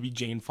on to be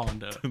Jane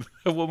Fonda.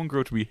 That woman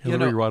grew up to be You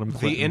Hillary know, Rodham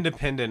Clinton. The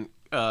Independent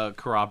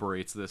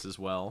corroborates this as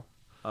well.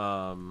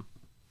 Are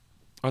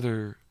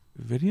there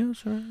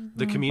videos? Or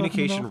The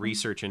Communication dolphin?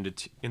 Research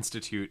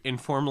Institute,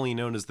 informally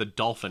known as the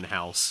Dolphin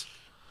House.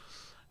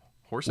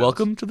 Horse House.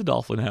 Welcome to the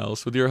Dolphin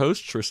House with your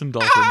host Tristan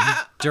Dolphin.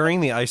 During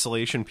the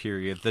isolation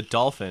period, the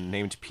dolphin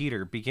named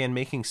Peter began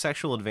making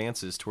sexual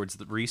advances towards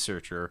the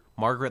researcher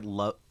Margaret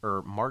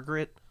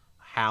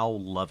Howe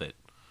Lovett,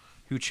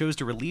 who chose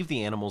to relieve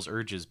the animal's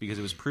urges because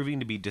it was proving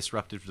to be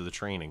disruptive to the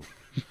training.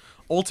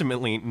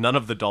 Ultimately, none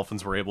of the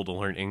dolphins were able to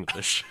learn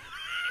English.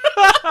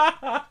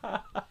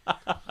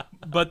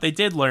 But they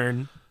did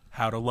learn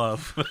how to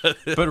love.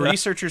 But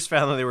researchers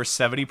found that they were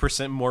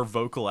 70% more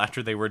vocal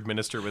after they were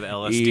administered with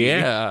LSD.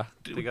 Yeah.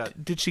 They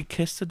got- Did she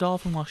kiss the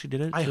dolphin while she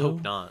did it? I too?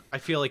 hope not. I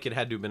feel like it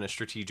had to have been a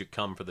strategic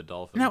come for the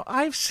dolphin. Now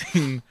I've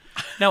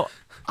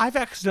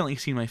accidentally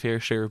seen my fair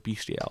share of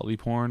bestiality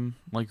porn,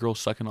 like girls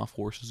sucking off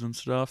horses and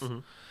stuff. Mm-hmm.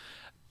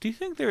 Do you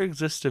think there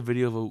exists a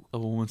video of a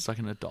woman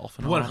sucking a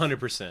dolphin? off?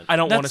 100%. I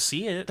don't want to That's-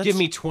 see it. Give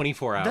me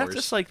 24 hours. That's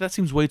just like that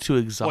seems way too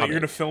exotic. What, you're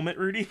going to film it,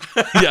 Rudy?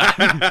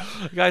 Yeah,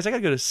 guys, I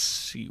gotta go to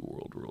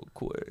SeaWorld real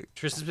quick.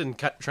 Tristan's been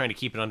trying to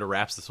keep it under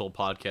wraps this whole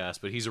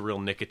podcast, but he's a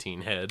real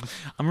nicotine head.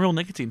 I'm a real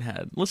nicotine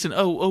head. Listen,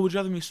 would you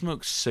rather me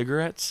smoke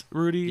cigarettes,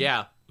 Rudy?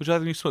 Yeah. Would you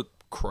rather me smoke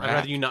crack? I'd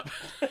rather you not.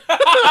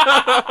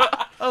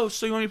 Oh,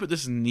 so you want me to put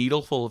this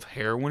needle full of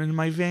heroin in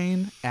my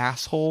vein,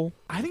 asshole?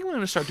 I think I'm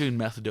gonna start doing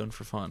methadone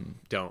for fun.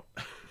 Don't.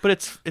 But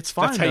it's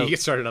fine. That's how though. you get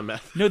started on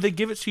meth. No, they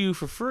give it to you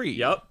for free.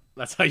 Yep.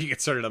 That's how you get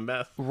started on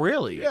meth.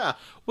 Really? Yeah.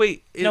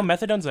 Wait. No,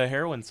 methadone's a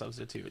heroin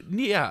substitute.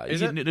 Yeah.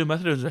 Is it? No,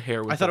 methadone's a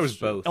heroin. I thought it was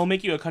substitute. both. It'll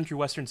make you a country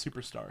western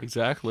superstar.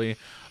 Exactly.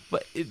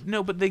 But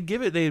but they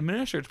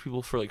administer it to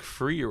people for like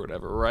free or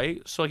whatever,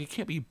 right? So like it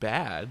can't be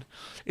bad.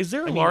 Is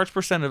there a large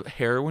percent of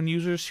heroin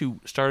users who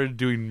started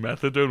doing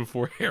methadone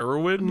before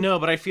heroin? No,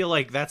 but I feel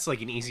like that's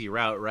like an easy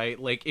route, right?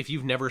 Like if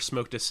you've never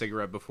smoked a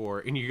cigarette before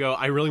and you go,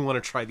 I really want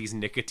to try these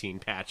nicotine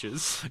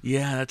patches,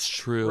 Yeah, that's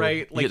true.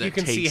 right? Like get you that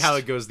can see taste. how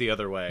it goes the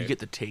other way. You get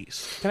the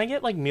taste. Can I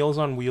get like Meals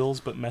on Wheels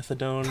but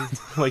methadone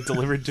like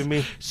delivered to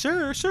me?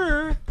 Sir,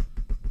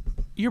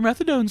 your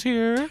methadone's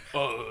here.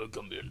 Oh,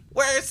 come in.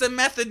 Where's the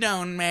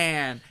methadone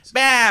man?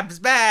 Babs,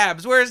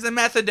 where's the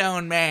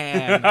methadone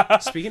man?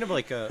 Speaking of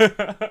like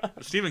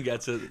Steven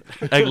gets it.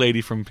 Egg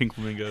lady from Pink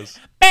Flamingos.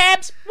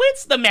 Babs,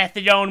 when's the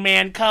methadone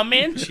man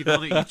coming? she'd be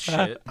able to eat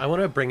shit. I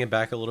want to bring it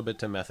back a little bit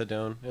to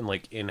methadone and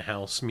like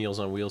in-house Meals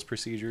on Wheels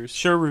procedures.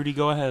 Sure, Rudy,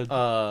 go ahead.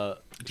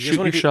 Do you Shoot guys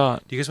want your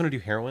shot. Do you guys want to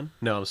do heroin?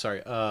 No, I'm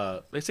sorry.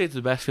 They say it's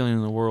the best feeling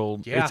in the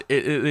world. Yeah.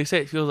 They say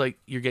it feels like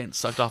you're getting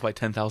sucked off by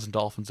 10,000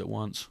 dolphins at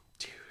once.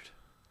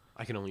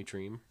 I can only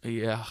dream.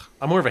 Yeah.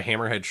 I'm more of a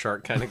hammerhead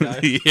shark kind of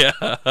guy. Yeah.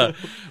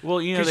 Well,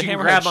 the 'Cause you hammerhead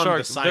grab onto the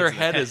sharks, sides their of the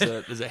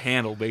head is a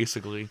handle,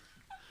 basically.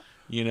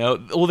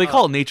 Well, they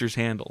call it nature's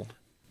handle.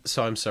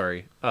 So I'm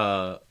sorry.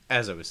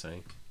 As I was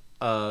saying,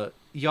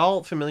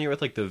 y'all familiar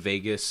with like the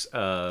Vegas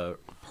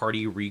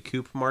party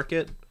recoup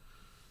market?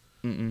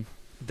 Mm-mm.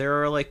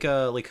 There are like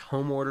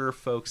home order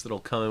folks that'll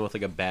come in with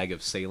like a bag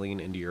of saline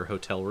into your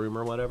hotel room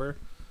or whatever.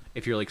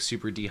 If you're like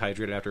super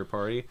dehydrated after a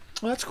party,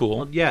 Well, that's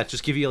cool. yeah,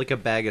 just give you like a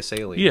bag of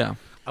saline. Yeah.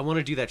 I want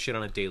to do that shit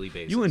on a daily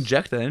basis. You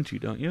inject that into you,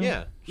 don't you?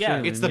 Yeah,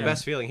 Yeah, it's the yeah.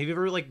 best feeling. Have you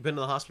ever like been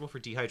to the hospital for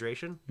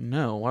dehydration?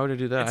 No, why would I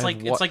do that? It's I like-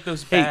 have it's like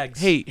those Hey,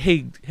 bags.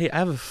 Hey, I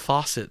have a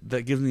faucet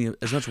that gives me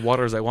as much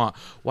water as I want.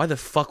 Why the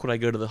fuck would I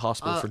go to the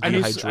hospital for I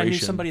knew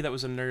dehydration? somebody that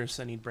was a nurse,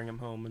 and he'd bring him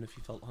home, and if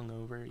he felt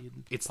hungover, he'd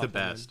It's the pop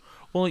him in. best.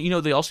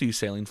 Well, they also use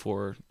saline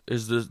for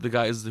is the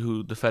guys the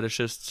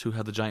fetishists who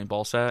have the giant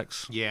ball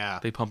sacks. Yeah,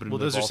 They pump it into Well,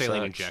 the those are ball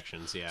saline sacks.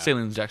 injections. Yeah,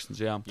 Saline injections,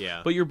 yeah.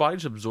 Yeah. But your body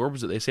just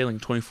absorbs it. They say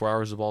like 24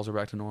 hours, the balls are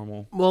back to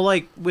normal. Well,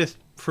 like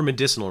for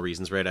medicinal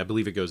reasons, right? I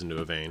believe it goes into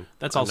a vein.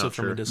 That's I'm also not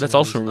for sure. medicinal. That's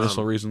also for reasons.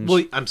 medicinal reasons.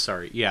 Well, I'm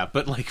sorry. Yeah,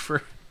 but like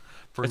for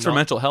it's for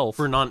mental health.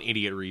 for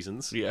non-idiot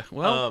reasons. Yeah.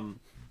 Well,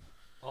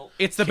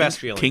 It's the best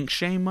feeling. kink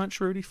shame much,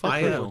 Rudy? Fuck I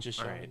you. know.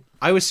 Just right.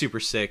 I was super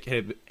sick,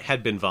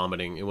 had been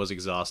vomiting, and was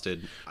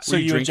exhausted. So Were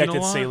you you drinking a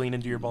injected lot? saline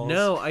into your balls?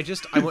 No, I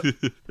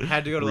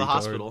had to go to the Retard.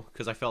 hospital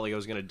because I felt like I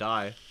was gonna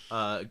die.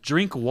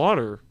 Drink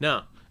water.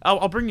 No,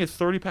 I'll bring you a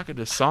 30-pack of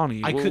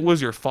Dasani.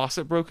 Was your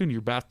faucet broken?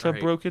 Your bathtub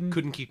right. broken?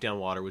 Couldn't keep down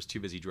water. Was too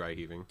busy dry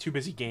heaving. Too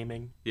busy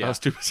gaming. I Yeah, was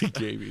too busy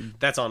gaming.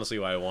 that's honestly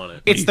why I want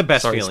it. It's the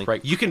best Sorry, feeling.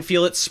 Sprite. You can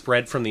feel it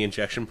spread from the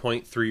injection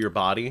point through your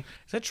body.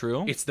 Is that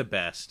true? It's the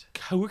best.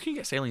 God, where can you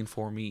get saline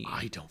for me?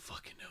 I don't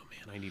fucking know,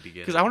 man. I need to get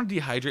Because it. I want to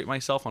dehydrate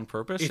myself on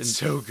purpose. It's and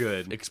so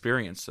good.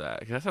 Experience that.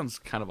 'Cause that sounds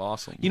kind of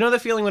awesome. You know the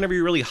feeling whenever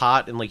you're really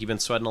hot and like you've been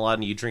sweating a lot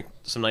and you drink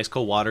some nice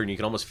cold water and you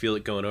can almost feel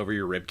it going over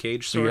your rib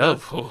cage, sort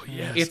of. Oh,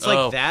 yes. It's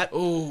like that.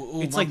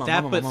 Oh, It's mama, like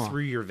that, mama, but mama.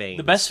 through your veins.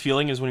 The best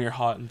feeling is when you're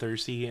hot and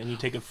thirsty, and you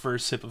take a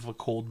first sip of a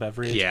cold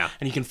beverage, Yeah.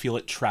 and you can feel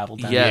it travel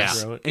down Yes.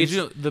 your throat.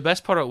 And the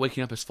best part about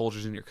waking up is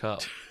Folgers in your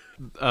cup.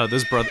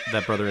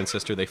 That brother and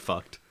sister, they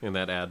fucked in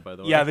that ad, by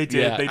the way. Yeah, they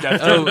did. Yeah. They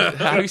definitely. Oh,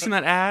 have you seen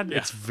that ad?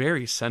 It's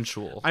very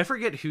sensual. I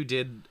forget who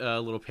did a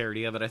little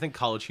parody of it. I think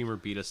College Humor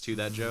beat us to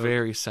that joke.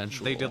 Very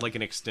sensual. They did like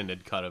an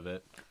extended cut of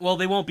it. Well,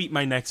 they won't beat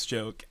my next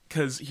joke,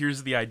 because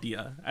here's the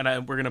idea, and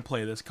we're going to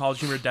play this. College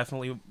Humor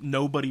definitely,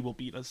 nobody will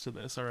beat us to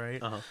this, all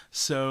right?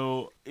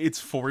 So, it's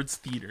Ford's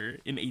Theater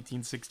in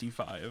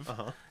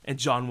 1865, and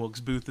John Wilkes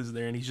Booth is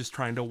there, and he's just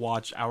trying to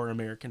watch Our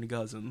American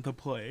Cousin, the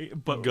play.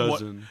 But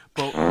Cousin.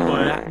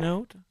 On that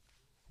note,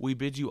 we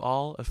bid you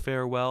all a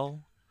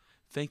farewell.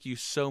 Thank you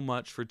so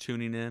much for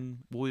tuning in.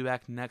 We'll be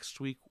back next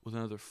week with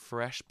another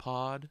fresh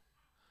pod.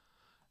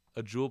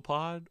 A jewel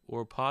pod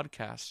or a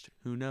podcast,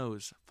 who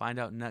knows? Find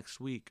out next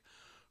week.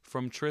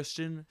 From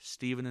Tristan,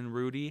 Steven, and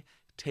Rudy,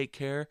 take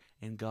care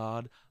and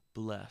God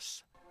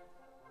bless.